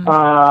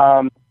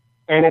 Mm-hmm.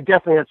 And it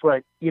definitely, that's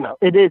what,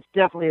 it is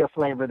definitely a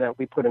flavor that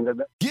we put into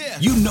the... Yeah.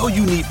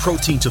 You need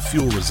protein to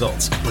fuel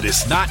results, but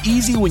it's not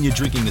easy when you're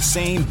drinking the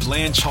same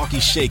bland, chalky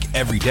shake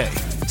every day.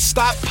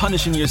 Stop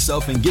punishing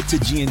yourself and get to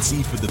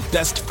GNC for the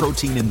best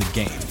protein in the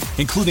game,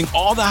 including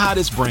all the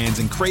hottest brands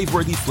and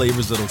crave-worthy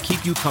flavors that'll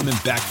keep you coming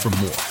back for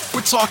more.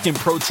 We're talking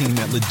protein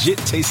that legit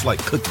tastes like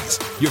cookies,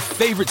 your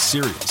favorite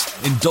cereals,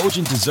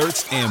 indulgent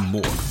desserts, and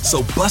more.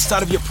 So bust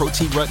out of your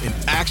protein rut and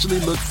actually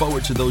look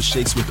forward to those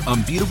shakes with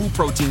unbeatable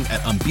protein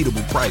at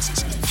unbeatable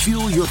prices.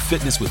 Fuel your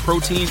fitness with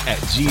protein at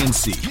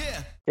GNC.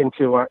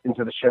 Into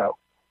the show.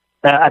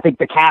 I think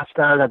the cast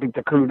does. I think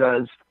the crew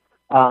does.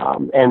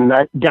 And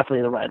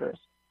definitely the writers.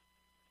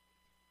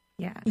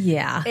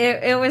 Yeah.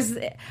 It was.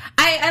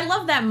 I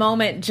love that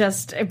moment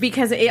just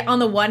because on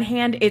the one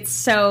hand it's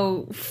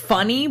so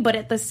funny, but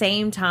at the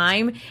same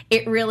time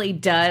it really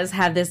does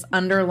have this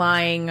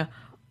underlying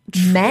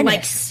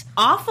menace,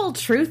 awful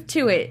truth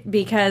to it,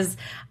 because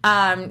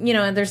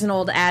there's an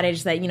old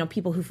adage that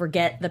people who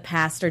forget the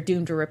past are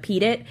doomed to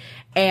repeat it,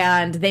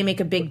 and they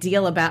make a big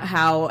deal about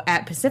how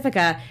at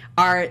Pacifica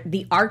are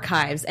the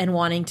archives and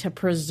wanting to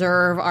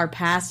preserve our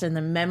past and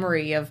the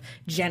memory of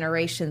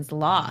generations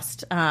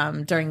lost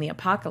during the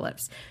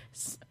apocalypse.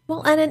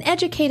 Well, and an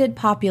educated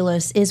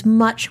populace is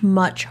much,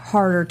 much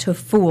harder to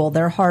fool.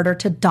 They're harder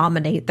to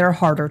dominate. They're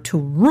harder to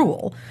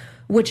rule.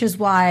 Which is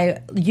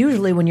why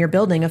usually when you're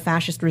building a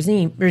fascist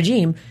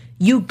regime,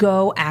 you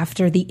go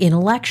after the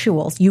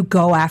intellectuals. You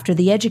go after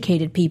the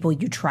educated people.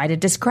 You try to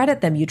discredit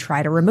them. You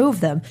try to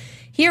remove them.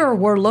 Here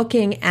we're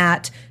looking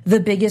at the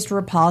biggest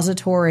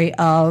repository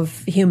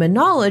of human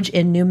knowledge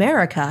in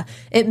Numerica.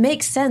 It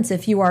makes sense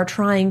if you are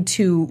trying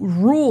to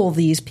rule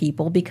these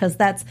people, because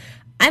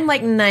I'm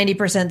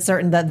 90%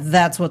 certain that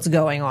that's what's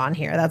going on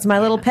here. That's my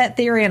little pet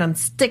theory, and I'm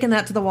sticking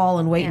that to the wall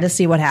and waiting to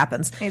see what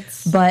happens.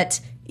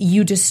 But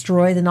you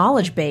destroy the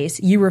knowledge base.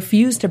 You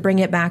refuse to bring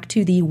it back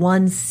to the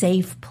one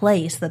safe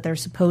place that there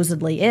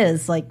supposedly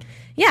is.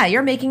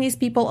 You're making these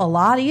people a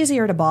lot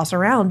easier to boss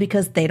around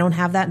because they don't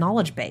have that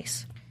knowledge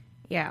base.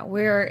 Yeah,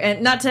 we're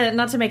not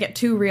to make it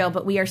too real,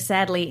 but we are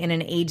sadly in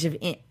an age of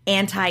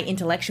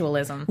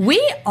anti-intellectualism.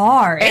 We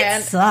are.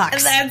 It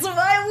sucks. That's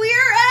why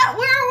we're at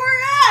where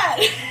we're at.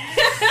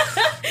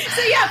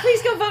 So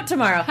Please go vote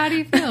tomorrow. How do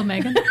you feel,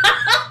 Megan?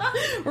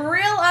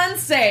 Real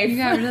unsafe. You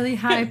got really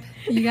high.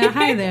 You got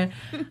high there.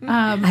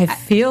 I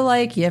feel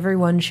like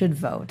everyone should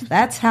vote.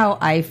 That's how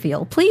I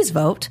feel. Please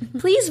vote.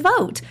 Please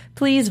vote.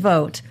 Please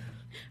vote.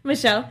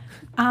 Michelle?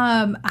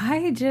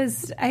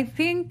 I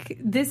think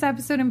this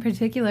episode in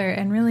particular,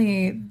 and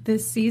really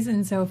this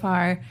season so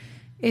far,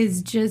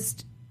 is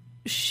just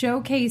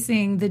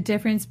showcasing the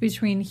difference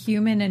between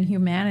human and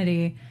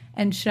humanity,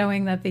 and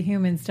showing that the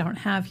humans don't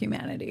have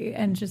humanity,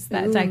 and just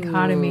that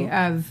dichotomy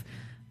of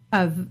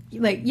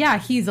like, yeah,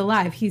 he's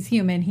alive, he's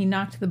human, he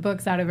knocked the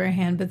books out of our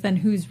hand, but then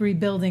who's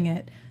rebuilding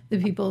it?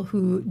 The people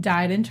who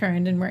died and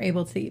turned and were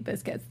able to eat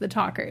biscuits, the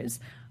talkers,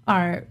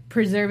 are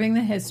preserving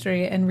the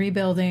history and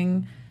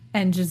rebuilding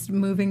and just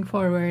moving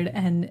forward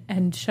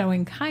and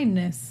showing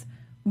kindness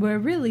where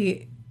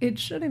really it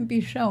shouldn't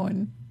be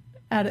shown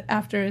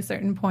after a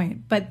certain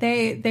point. But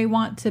they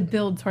want to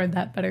build toward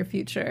that better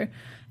future.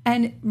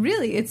 And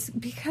really, it's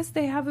because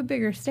they have a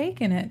bigger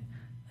stake in it.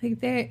 Like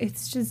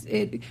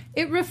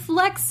it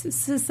reflects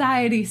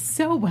society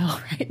so well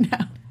right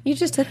now. You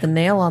just hit the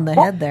nail on the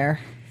head there.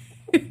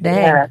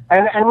 Dang.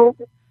 Yeah,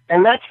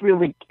 and that's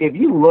really, if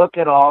you look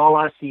at all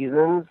our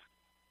seasons,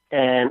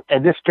 and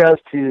this goes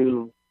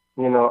to,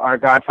 you know, our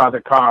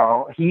godfather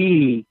Carl,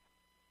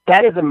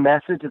 that is a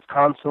message that's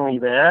constantly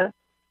there,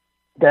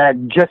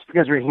 that just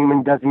because we're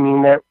human doesn't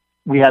mean that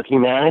we have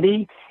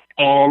humanity.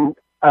 And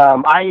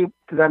I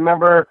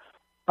remember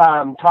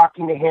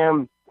talking to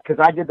him, because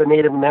I did the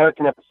Native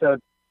American episode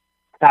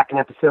back in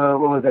episode,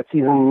 what was that,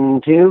 season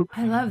 2?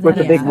 I love that. With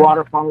the big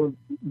waterfall,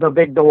 the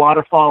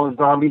waterfall of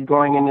zombies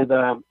going into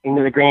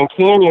the Grand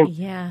Canyon.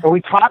 Yeah. And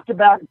we talked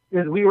about,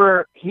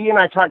 he and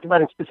I talked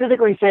about it,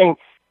 specifically saying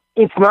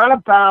it's not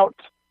about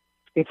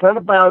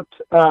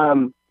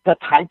the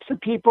types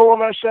of people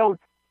on our show.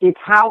 It's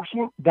how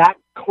that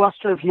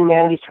cluster of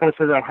humanity is trying to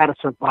figure out how to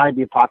survive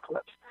the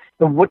apocalypse.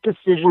 And what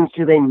decisions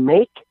do they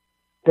make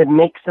that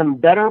makes them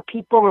better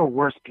people or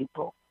worse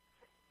people?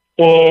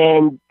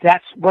 And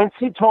that's, once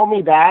he told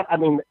me that, I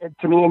mean,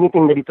 to me,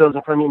 anything that he throws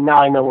in front of me, now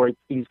I know where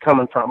he's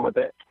coming from with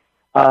it.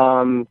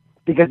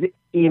 Because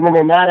even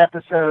in that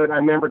episode, I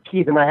remember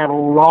Keith and I had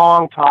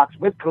long talks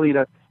with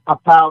Kalita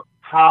about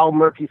how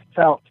Murphy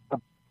felt of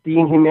the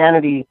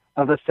inhumanity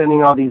of us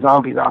sending all these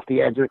zombies off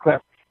the edge of the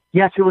cliff.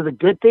 Yes, it was a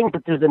good thing,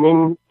 but there's an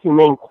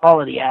inhumane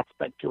quality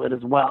aspect to it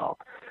as well.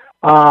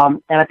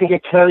 And I think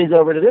it carries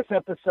over to this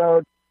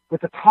episode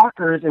with the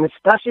talkers, and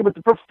especially with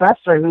the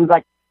professor, who's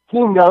like, he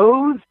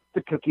knows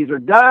the cookies are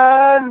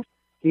done.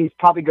 He's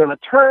probably going to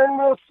turn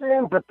real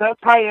soon, but their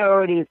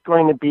priority is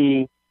going to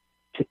be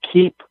to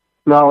keep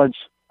knowledge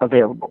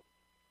available.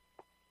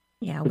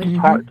 Yeah, which is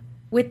hard.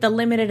 With the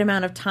limited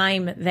amount of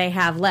time they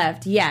have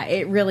left, yeah,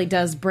 it really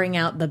does bring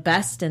out the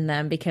best in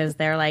them, because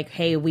they're like,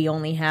 hey, we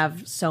only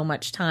have so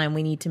much time.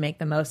 We need to make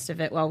the most of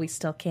it while we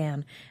still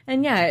can.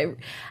 And yeah,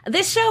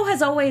 this show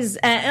has always,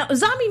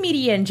 zombie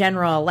media in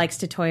general likes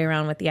to toy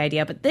around with the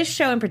idea, but this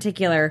show in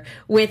particular,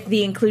 with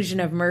the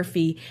inclusion of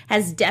Murphy,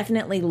 has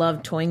definitely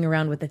loved toying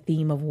around with the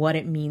theme of what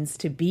it means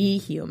to be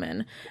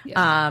human.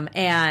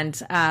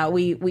 Yeah.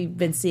 We've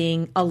been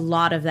seeing a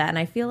lot of that, and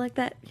I feel like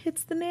that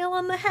hits the nail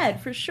on the head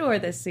for sure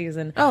this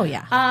season. Oh,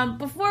 yeah.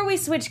 Before we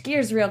switch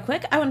gears real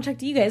quick, I want to talk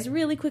to you guys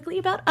really quickly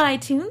about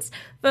iTunes.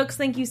 Folks,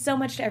 thank you so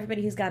much to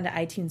everybody who's gone to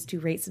iTunes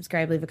to rate,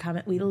 subscribe, leave a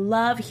comment. We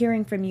love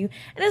hearing from you.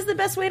 And it's the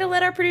best way to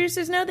let our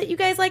producers know that you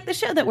guys like the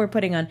show that we're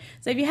putting on.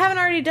 So if you haven't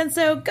already done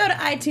so, go to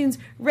iTunes,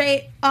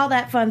 rate, all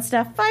that fun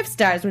stuff. 5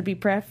 stars would be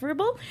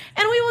preferable.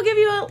 And we will give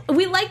you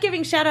we like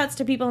giving shout outs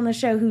to people on the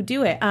show who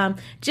do it.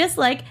 Just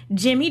like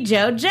Jimmy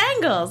Joe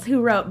Jangles,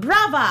 who wrote,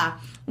 "Brava!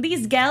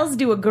 These gals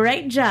do a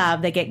great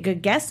job. They get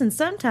good guests and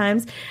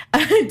sometimes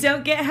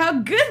don't get how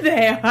good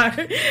they are."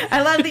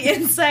 I love the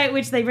insight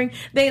which they bring.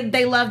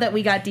 They love that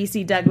we got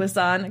DC Douglas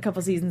on a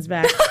couple seasons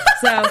back.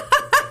 So,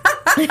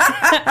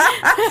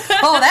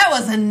 oh, that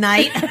was a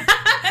night.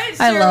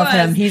 I love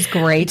him. He's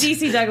great.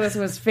 DC Douglas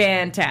was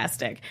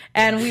fantastic.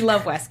 And we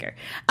love Wesker.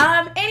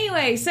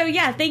 Anyway, so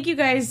yeah, thank you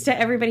guys to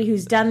everybody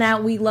who's done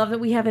that. We love that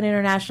we have an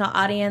international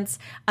audience.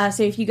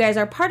 So if you guys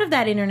are part of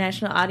that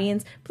international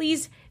audience,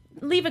 please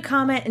leave a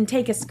comment and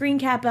take a screen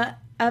cap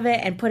of it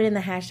and put in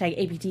the hashtag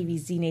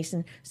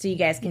APTVZNation so you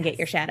guys can get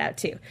your shout out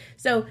too.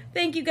 So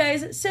thank you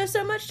guys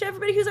so much to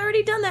everybody who's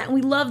already done that. And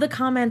we love the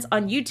comments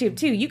on YouTube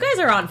too. You guys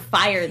are on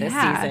fire this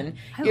season.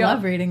 I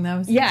love reading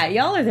those. Yeah,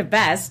 y'all are the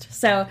best.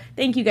 So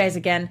thank you guys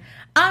again.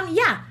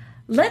 Yeah,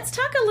 let's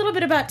talk a little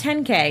bit about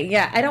 10K.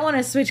 Yeah, I don't want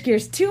to switch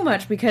gears too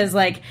much because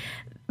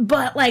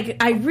but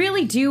I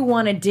really do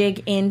want to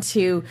dig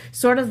into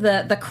sort of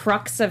the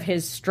crux of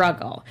his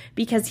struggle,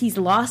 because he's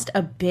lost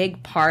a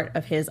big part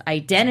of his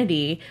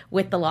identity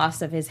with the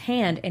loss of his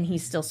hand, and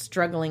he's still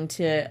struggling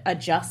to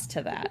adjust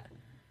to that.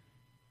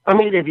 I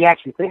mean, if you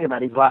actually think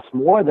about it, he's lost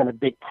more than a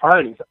big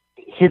part.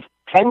 His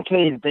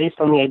 10K is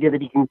based on the idea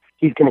that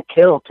he's going to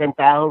kill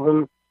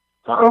 10,000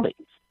 zombies.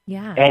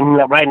 Yeah. And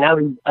right now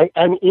he's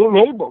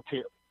unable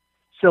to.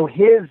 So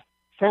his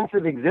sense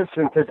of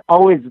existence has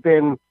always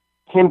been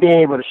him being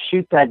able to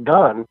shoot that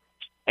gun,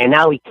 and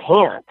now he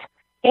can't.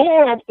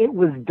 And it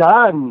was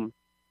done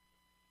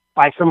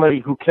by somebody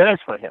who cares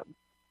for him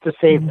to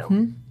save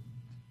him.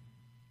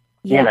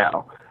 Yeah. You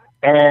know?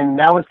 And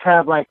that was kind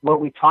of like what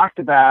we talked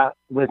about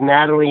with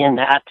Natalie and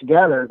Nat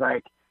together.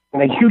 Like, you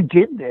know, you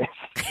did this.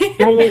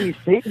 You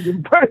saved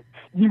him, but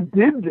you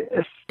did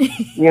this,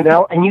 you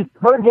know, and you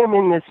put him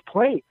in this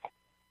place.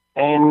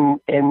 And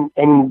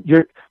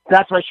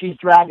that's why she's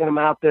dragging him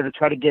out there to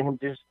try to get him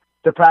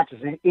to practice.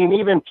 And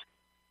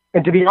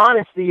to be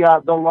honest,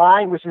 the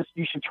line, which is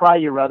 "you should try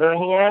your other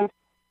hand,"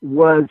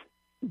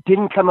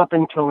 didn't come up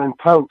until in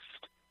post,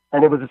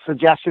 and it was a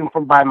suggestion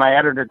by my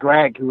editor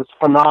Greg, who was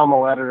a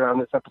phenomenal editor on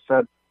this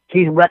episode.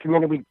 He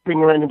recommended we bring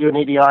her in and do an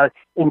ADR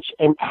and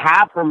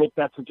have her make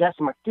that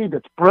suggestion. I'm like, dude,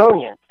 that's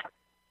brilliant.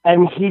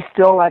 And he's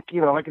still like,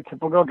 you know, like a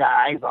typical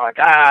guy. He's all like,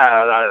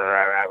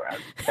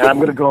 and I'm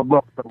going to go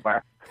look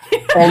somewhere.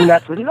 And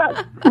that's what he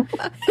does.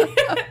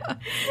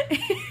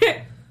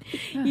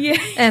 Yeah.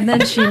 And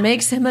then she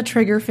makes him a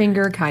trigger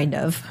finger, kind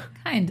of.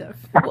 Kind of.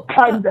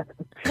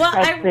 Well,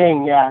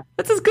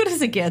 That's as good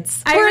as it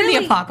gets. We're in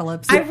the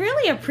apocalypse. I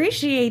really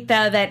appreciate,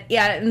 though, that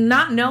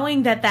not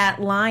knowing that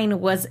line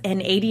was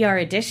an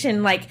ADR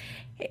edition, like,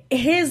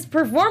 his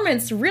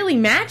performance really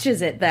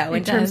matches it, though,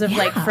 in terms of,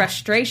 like,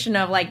 frustration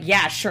of, like,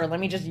 yeah, sure, let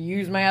me just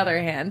use my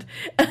other hand.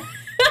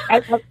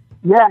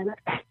 Yeah,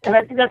 and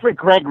I think that's where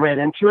Greg read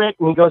into it,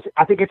 and he goes,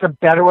 I think it's a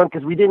better one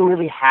because we didn't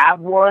really have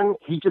one.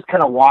 He just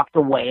kind of walked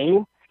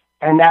away,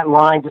 and that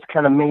line just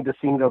kind of made the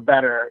scene go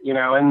better, you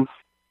know,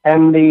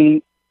 and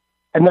the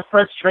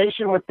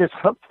frustration with this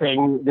hook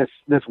thing,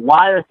 this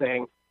wire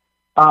thing,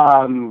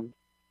 and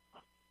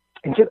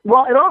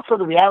also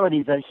the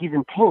reality is that he's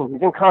in pain.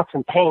 He's in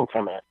constant pain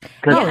from it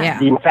because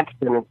the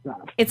infection and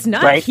stuff. It's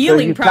not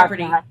healing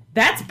property.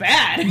 That's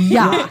bad.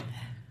 Yeah.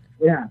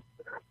 Yeah.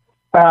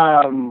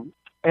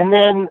 And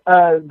then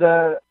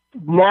the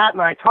Nat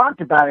and I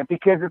talked about it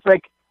because it's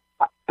like,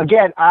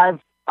 again, I've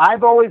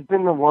always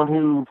been the one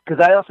who, because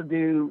I also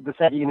do the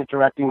set unit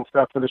directing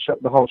stuff for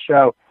the whole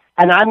show,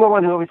 and I'm the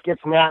one who always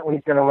gets Nat when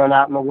he's going to run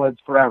out in the woods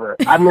forever.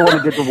 I'm the one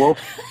who did the wolf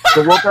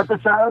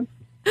episode.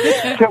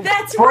 So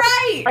that's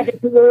right. I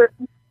get to there,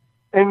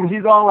 and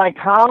he's all like,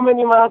 "How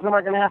many miles am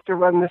I going to have to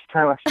run this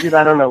time?" I said,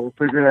 "I don't know. We'll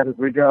figure it out as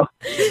we go."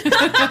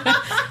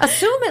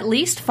 Assume at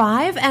least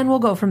 5, and we'll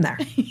go from there.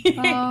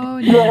 Oh,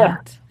 yeah.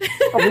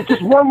 Okay,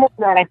 just one more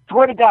night. I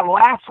swear to God,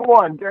 last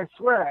one. I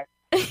swear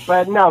it.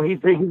 But no, he's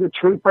a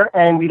trooper,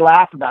 and we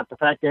laugh about the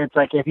fact that it's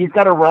like if he's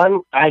got to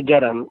run, I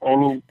get him,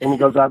 and he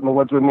goes out in the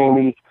woods with me, and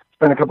we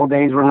spend a couple of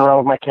days running around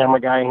with my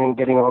camera guy and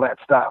getting all that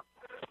stuff.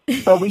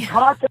 But we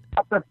talked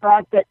about the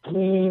fact that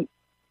he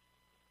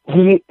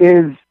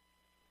is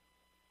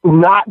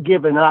not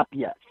given up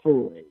yet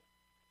fully.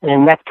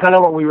 And that's kind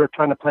of what we were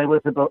trying to play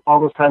with about all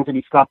those times that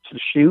he stopped to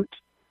shoot,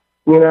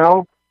 you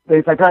know? But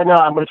he's like, all right, no,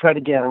 I'm going to try it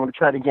again.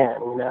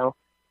 You know?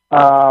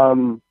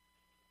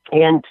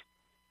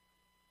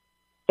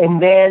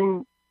 And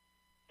then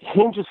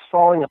him just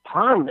falling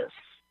upon this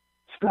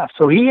stuff.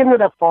 So he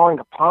ended up falling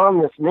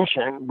upon this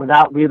mission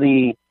without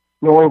really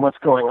knowing what's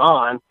going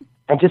on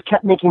and just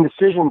kept making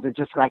decisions that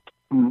just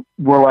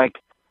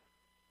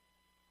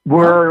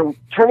were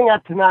turning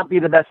out to not be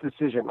the best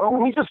decision. Oh,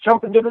 let me just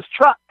jump into this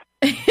truck.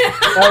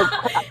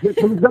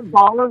 The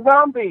ball of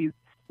zombies.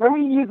 Let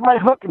me use my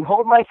hook and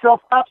hold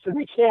myself up so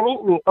they can't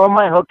eat me. Oh,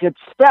 my hook gets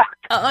stuck.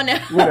 Oh, no.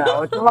 You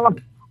know,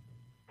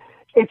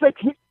 it's like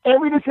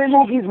every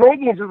decision he's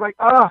making is just like,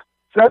 so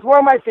that's one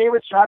of my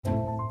favorite shots.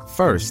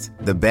 First,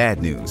 the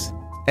bad news.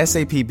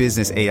 SAP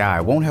Business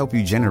AI won't help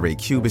you generate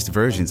cubist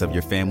versions of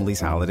your family's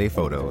holiday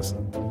photos.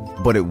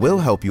 But it will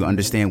help you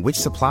understand which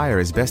supplier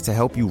is best to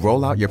help you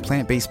roll out your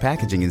plant-based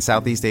packaging in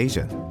Southeast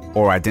Asia,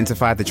 or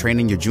identify the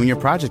training your junior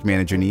project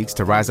manager needs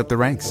to rise up the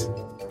ranks,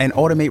 and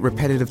automate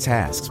repetitive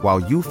tasks while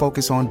you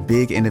focus on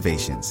big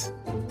innovations,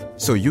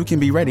 so you can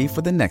be ready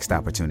for the next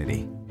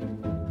opportunity.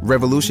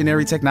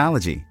 Revolutionary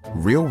technology,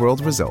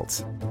 real-world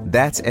results.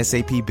 That's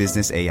SAP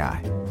Business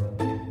AI.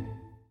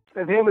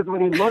 Of him is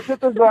when he looks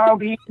at the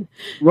zombie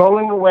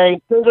rolling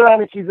away, turns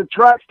around and sees a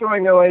truck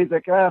going away. He's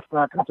like, fuck,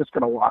 I'm just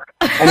going to walk.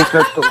 And he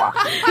starts to walk.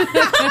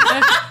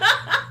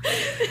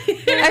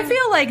 I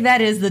feel like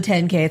that is the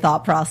 10K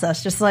thought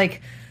process. Just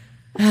like,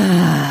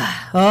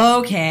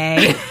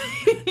 okay.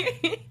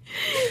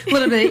 A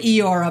little bit of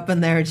Eeyore up in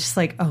there. Just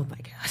like, oh my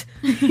God.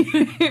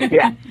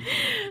 Yeah.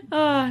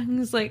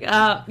 It's like,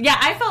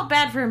 I felt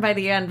bad for him by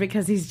the end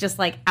because he's just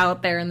like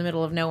out there in the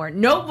middle of nowhere.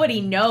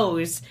 Nobody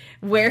knows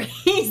where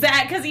he's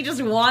at because he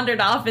just wandered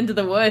off into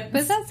the woods.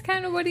 But that's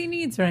kind of what he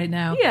needs right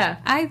now. Yeah.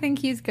 I think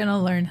he's going to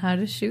learn how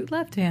to shoot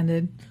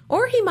left-handed.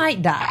 Or he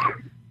might die.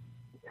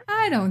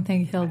 I don't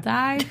think he'll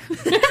die.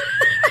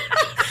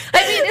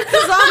 I mean,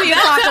 the zombie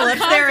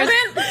apocalypse, there is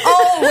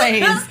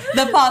always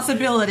the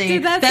possibility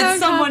that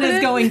someone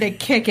is going to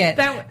kick it.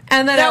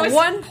 And then at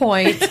one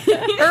point,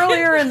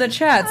 earlier in the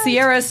chat,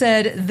 Sierra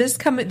said,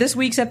 this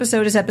week's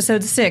episode is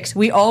episode 6.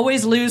 We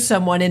always lose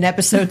someone in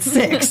episode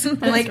 6. I'm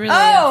like, really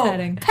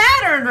upsetting.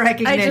 Pattern I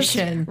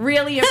recognition. just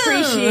really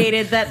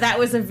appreciated that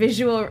was a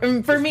visual,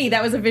 for me,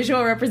 that was a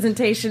visual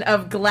representation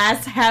of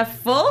glass half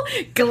full,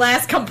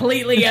 glass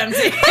completely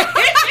empty.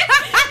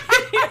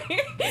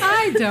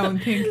 I don't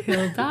think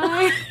he'll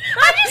die.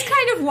 I just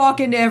kind of walk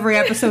into every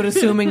episode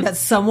assuming that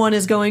someone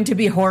is going to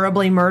be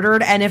horribly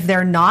murdered, and if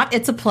they're not,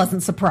 it's a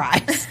pleasant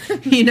surprise.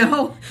 You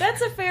know?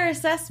 That's a fair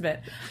assessment.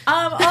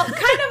 Kind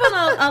of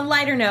on a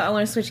lighter note, I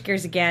want to switch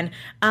gears again.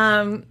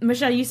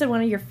 Michelle, you said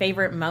one of your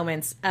favorite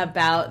moments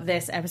about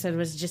this episode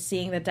was just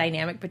seeing the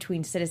dynamic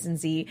between Citizen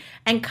Z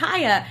and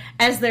Kaya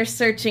as they're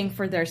searching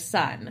for their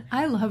son.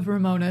 I love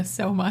Ramona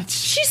so much.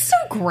 She's so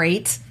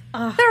great.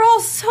 They're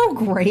all so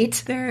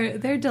great.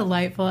 They're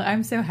delightful.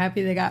 I'm so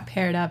happy they got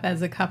paired up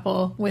as a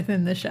couple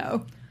within the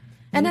show.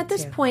 And at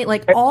this point,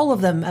 like all of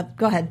them,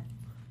 go ahead.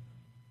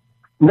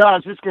 No, I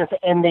was just going to say,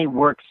 and they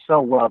work so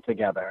well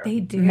together.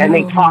 They do. And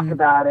they talk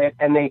about it,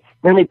 and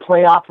then they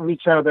play off of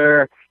each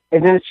other,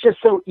 and then it's just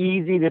so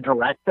easy to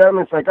direct them.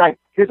 It's like, all right,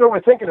 here's what we're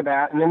thinking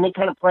about, and then they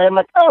kind of play. I'm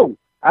like, oh,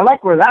 I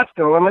like where that's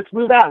going. Let's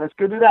move that. Let's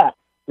go do that.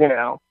 You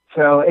know?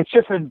 So it's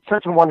just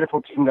such a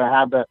wonderful team to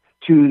have the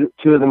two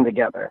of them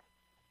together.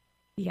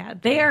 Yeah,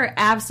 they are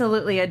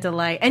absolutely a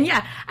delight. And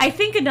yeah, I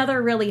think another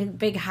really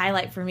big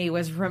highlight for me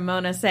was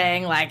Ramona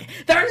saying, like,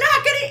 they're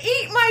not going to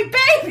eat my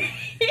baby.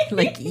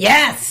 Like,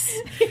 yes.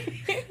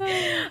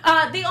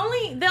 The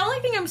only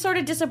thing I'm sort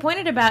of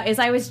disappointed about is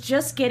I was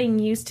just getting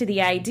used to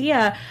the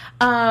idea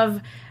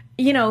of,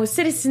 you know,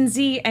 Citizen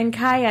Z and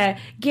Kaya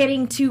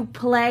getting to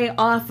play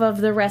off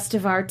of the rest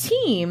of our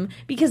team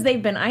because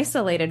they've been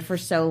isolated for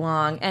so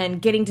long,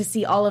 and getting to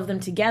see all of them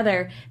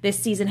together this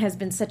season has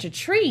been such a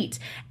treat.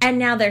 And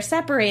now they're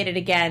separated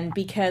again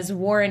because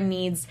Warren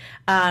needs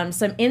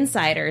some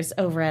insiders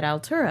over at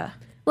Altura.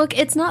 Look,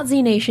 it's not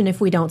Z Nation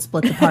if we don't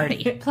split the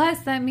party. Plus,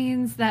 that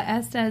means that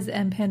Estes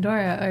and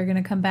Pandora are going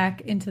to come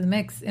back into the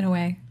mix in a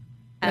way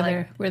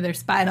where they're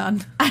spied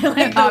on. I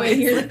like the way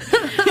you're.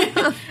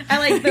 I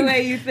like the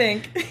way you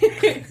think.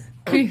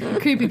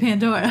 Creepy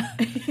Pandora.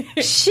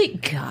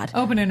 God.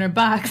 Opening her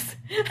box.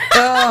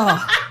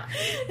 Oh,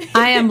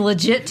 I am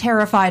legit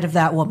terrified of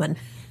that woman.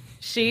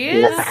 She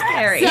is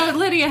scary. So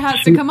Lydia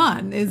has to come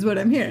on, is what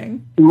I'm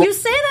hearing. You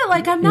say that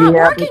like I'm not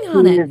working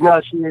on it.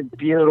 No, she is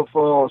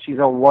beautiful. She's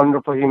a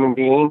wonderful human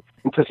being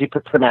until she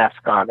puts the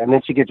mask on. And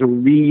then she gets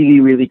really,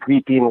 really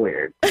creepy and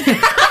weird.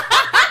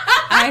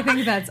 I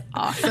think that's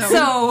awesome.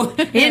 So,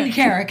 in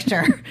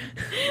character.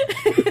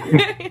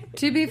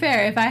 To be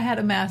fair, if I had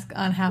a mask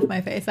on half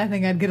my face, I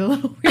think I'd get a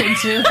little weird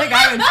too. Like,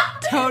 I would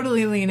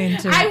totally lean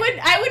into it.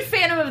 I would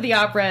Phantom of the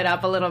Opera it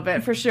up a little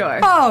bit, for sure.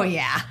 Oh,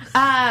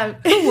 yeah.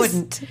 Who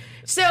wouldn't?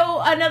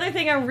 So another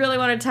thing I really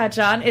want to touch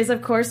on is,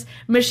 of course,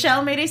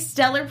 Michelle made a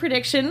stellar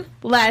prediction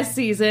last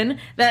season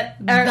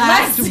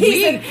last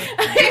week.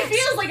 It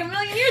feels like a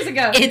million years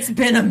ago. It's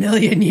been a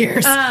million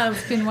years.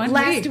 It's been one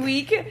last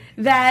week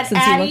that since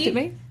Addie, you looked at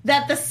me?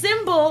 That the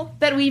symbol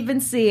that we've been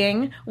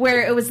seeing,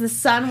 where it was the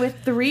sun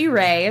with 3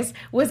 rays,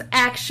 was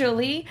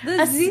actually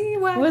the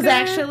Z-Whacker. Was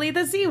actually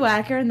the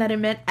Z-Whacker, and that it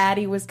meant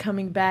Addie was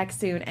coming back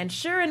soon. And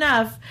sure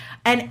enough,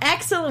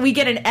 we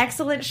get an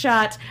excellent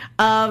shot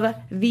of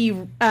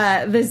the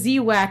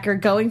Z-Whacker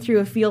going through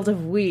a field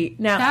of wheat.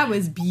 Now that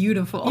was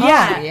beautiful.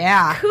 Yeah, oh,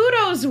 yeah.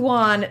 Kudos,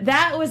 Juan.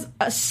 That was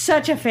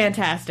such a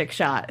fantastic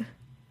shot.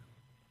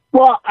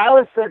 Well,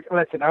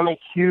 listen, I'm a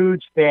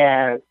huge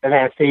fan of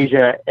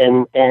Anastasia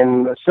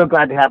and so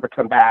glad to have her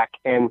come back.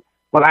 And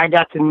when I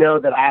got to know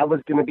that I was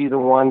going to be the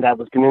one that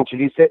was going to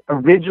introduce it,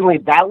 originally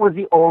that was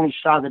the only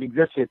shot that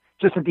existed,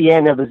 just at the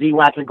end of the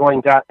Z-Whacker going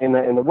down in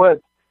the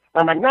woods.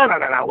 I'm like, no,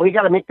 we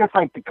got to make this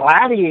like the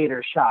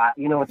gladiator shot,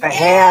 you know, with the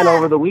hand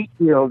over the wheat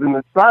field and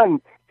the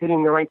sun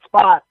hitting the right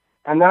spot.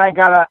 And then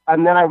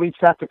I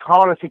reached out to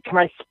Colin and said, can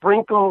I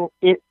sprinkle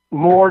it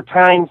more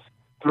times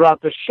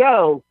throughout the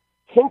show,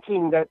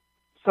 hinting that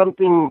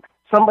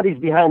somebody's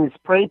behind the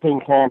spray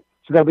paint can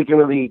so that we can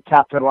really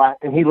capture a lot.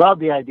 And he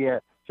loved the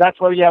idea. So that's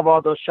why we have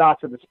all those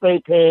shots of the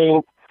spray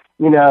paint,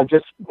 you know,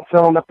 just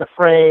filling up the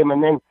frame.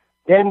 And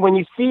then when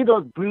you see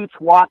those boots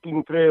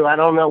walking through, I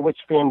don't know which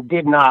fan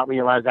did not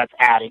realize that's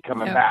Addie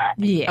coming back.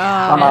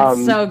 Yeah.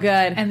 That's so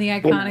good. And the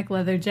iconic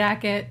leather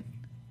jacket.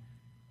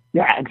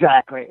 Yeah,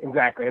 exactly.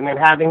 And then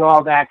having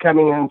all that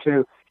coming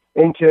into,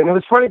 and it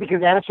was funny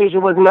because Anastasia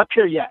wasn't up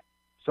here yet.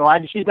 So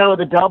she's done with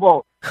a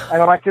double.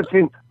 And I kept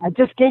saying, I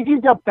just gave you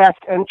the best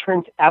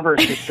entrance ever,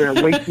 sister.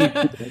 Wait till you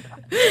see it.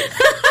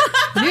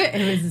 Yeah,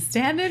 it was a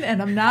stand-in,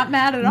 and I'm not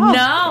mad at all.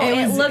 No,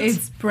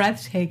 it's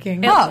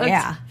breathtaking.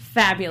 Yeah.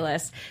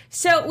 Fabulous.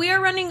 So we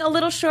are running a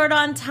little short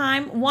on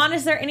time. Juan,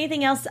 is there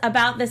anything else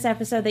about this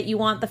episode that you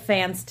want the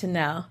fans to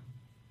know?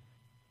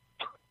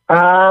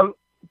 No.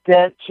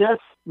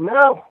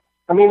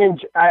 I mean,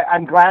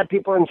 I'm glad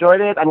people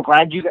enjoyed it. I'm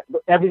glad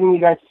everything you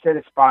guys said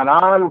is spot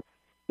on.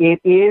 It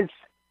is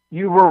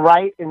you were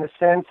right in the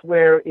sense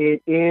where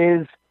it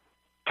is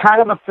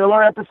kind of a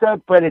filler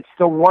episode, but it's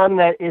the one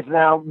that is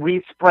now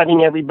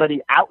re-spreading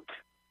everybody out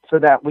so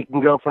that we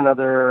can go for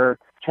another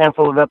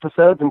handful of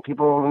episodes and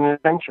people on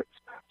adventures.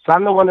 So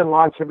I'm the one that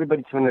launched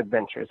everybody to an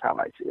adventure is how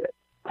I see it.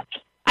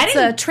 It's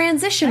a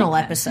transitional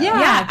episode.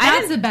 Yeah,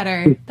 that's a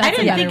better. I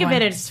didn't think of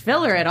it as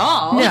filler at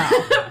all. No.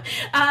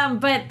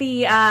 But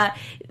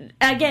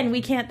again,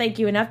 we can't thank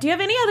you enough. Do you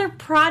have any other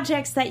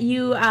projects that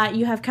you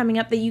have coming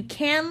up that you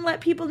can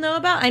let people know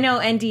about? I know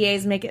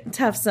NDAs make it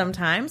tough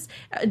sometimes.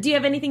 Do you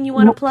have anything you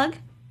want to plug?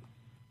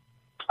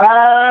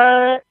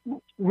 Not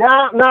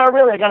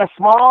really. I got a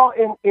small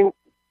in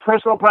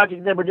personal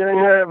project that we're doing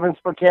here in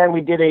Spokane.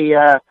 We did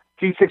a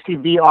 360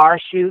 VR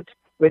shoot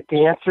with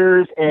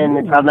dancers, and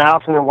it's an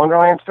Alice in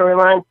Wonderland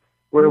storyline,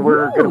 where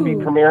we're going to be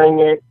premiering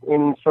it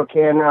in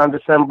Spokane on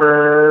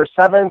December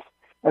 7th,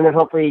 and then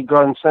hopefully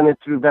go and send it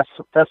through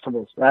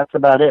festivals. That's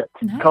about it.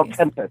 Nice. It's called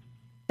Tempest.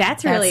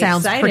 That's really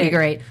sounds exciting. Pretty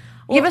great.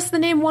 Give us the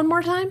name one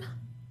more time.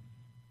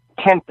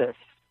 Tempest.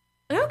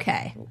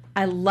 Okay,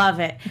 I love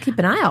it. Keep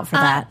an eye out for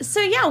that. So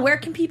yeah, where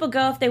can people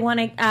go if they want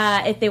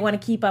to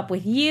keep up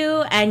with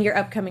you and your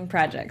upcoming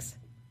projects?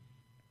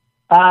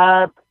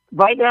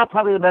 Right now,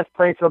 probably the best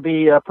place will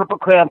be Purple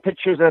Crayon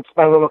Pictures. That's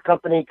my little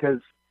company because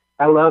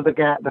I love the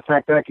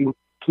fact that I can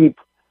keep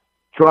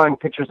drawing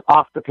pictures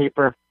off the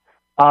paper.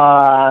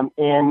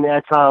 And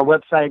that's our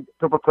website,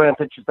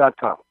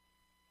 purplecrayonpictures.com.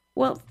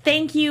 Well,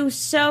 thank you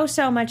so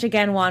much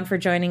again, Juan, for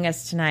joining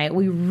us tonight.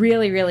 We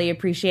really, really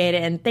appreciate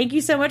it. And thank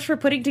you so much for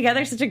putting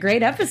together such a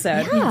great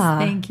episode. Yeah.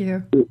 Thank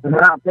you.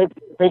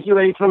 Thank you,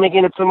 ladies, for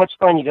making it so much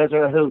fun. You guys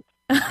are a hoot.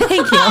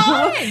 Thank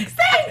you.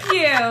 Thank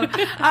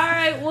you. All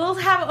right. We'll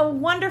have a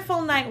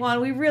wonderful night, Juan.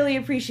 We really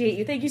appreciate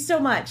you. Thank you so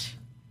much.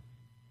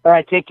 All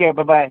right. Take care.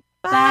 Bye-bye.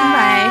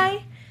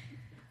 Bye.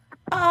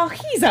 Oh,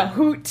 he's a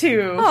hoot,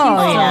 too.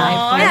 Oh,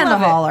 yeah. And a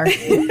holler.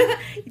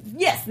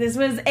 Yes, this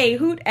was a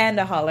hoot and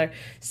a holler.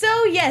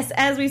 So, yes,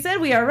 as we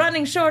said, we are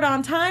running short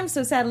on time,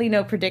 so sadly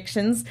no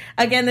predictions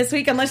again this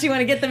week, unless you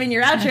want to get them in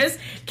your outros.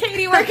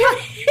 Katie, where can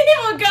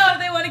people go if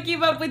they want to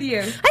keep up with you?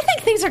 I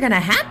think things are going to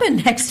happen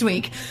next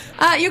week.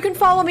 You can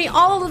follow me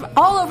all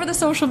over the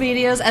social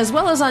medias, as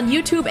well as on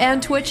YouTube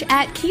and Twitch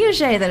at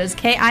Kiaxet. That is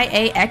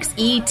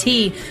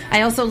Kiaxet.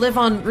 I also live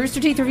on Rooster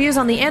Teeth Reviews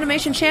on the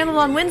Animation Channel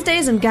on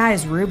Wednesdays, and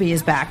guys, Ruby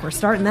is back. We're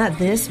starting that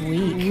this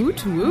week.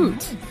 Woot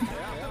woot.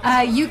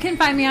 You can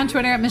find me on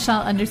Twitter at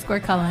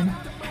Michelle_Cullen.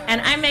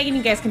 And I'm Megan.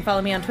 You guys can follow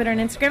me on Twitter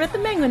and Instagram at The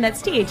Menguin.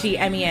 That's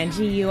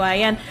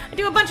TheMenguin. I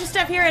do a bunch of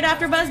stuff here at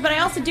AfterBuzz, but I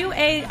also do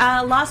a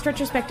Lost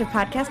retrospective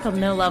podcast called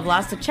No Love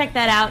Lost, so check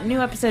that out. New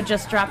episode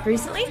just dropped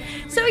recently.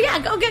 So yeah,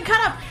 go get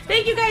caught up.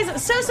 Thank you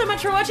guys so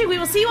much for watching. We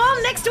will see you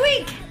all next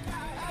week.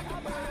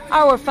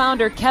 Our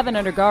founder, Kevin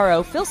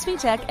Undergaro, Phil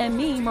Svitek, and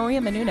me,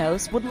 Maria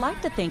Menounos, would like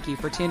to thank you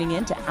for tuning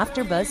in to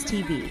AfterBuzz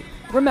TV.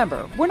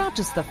 Remember, we're not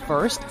just the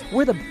first,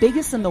 we're the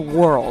biggest in the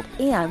world,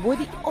 and we're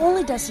the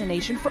only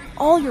destination for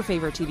all your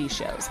favorite TV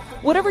shows.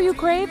 Whatever you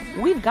crave,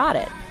 we've got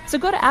it. So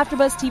go to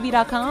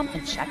AfterBuzzTV.com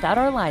and check out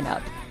our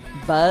lineup.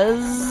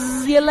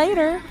 Buzz you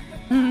later.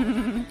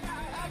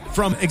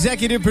 From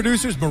executive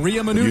producers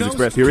Maria Menounos. The views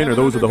expressed herein are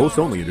those of the hosts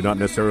only and do not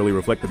necessarily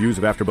reflect the views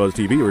of AfterBuzz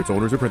TV or its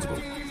owners or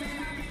principals.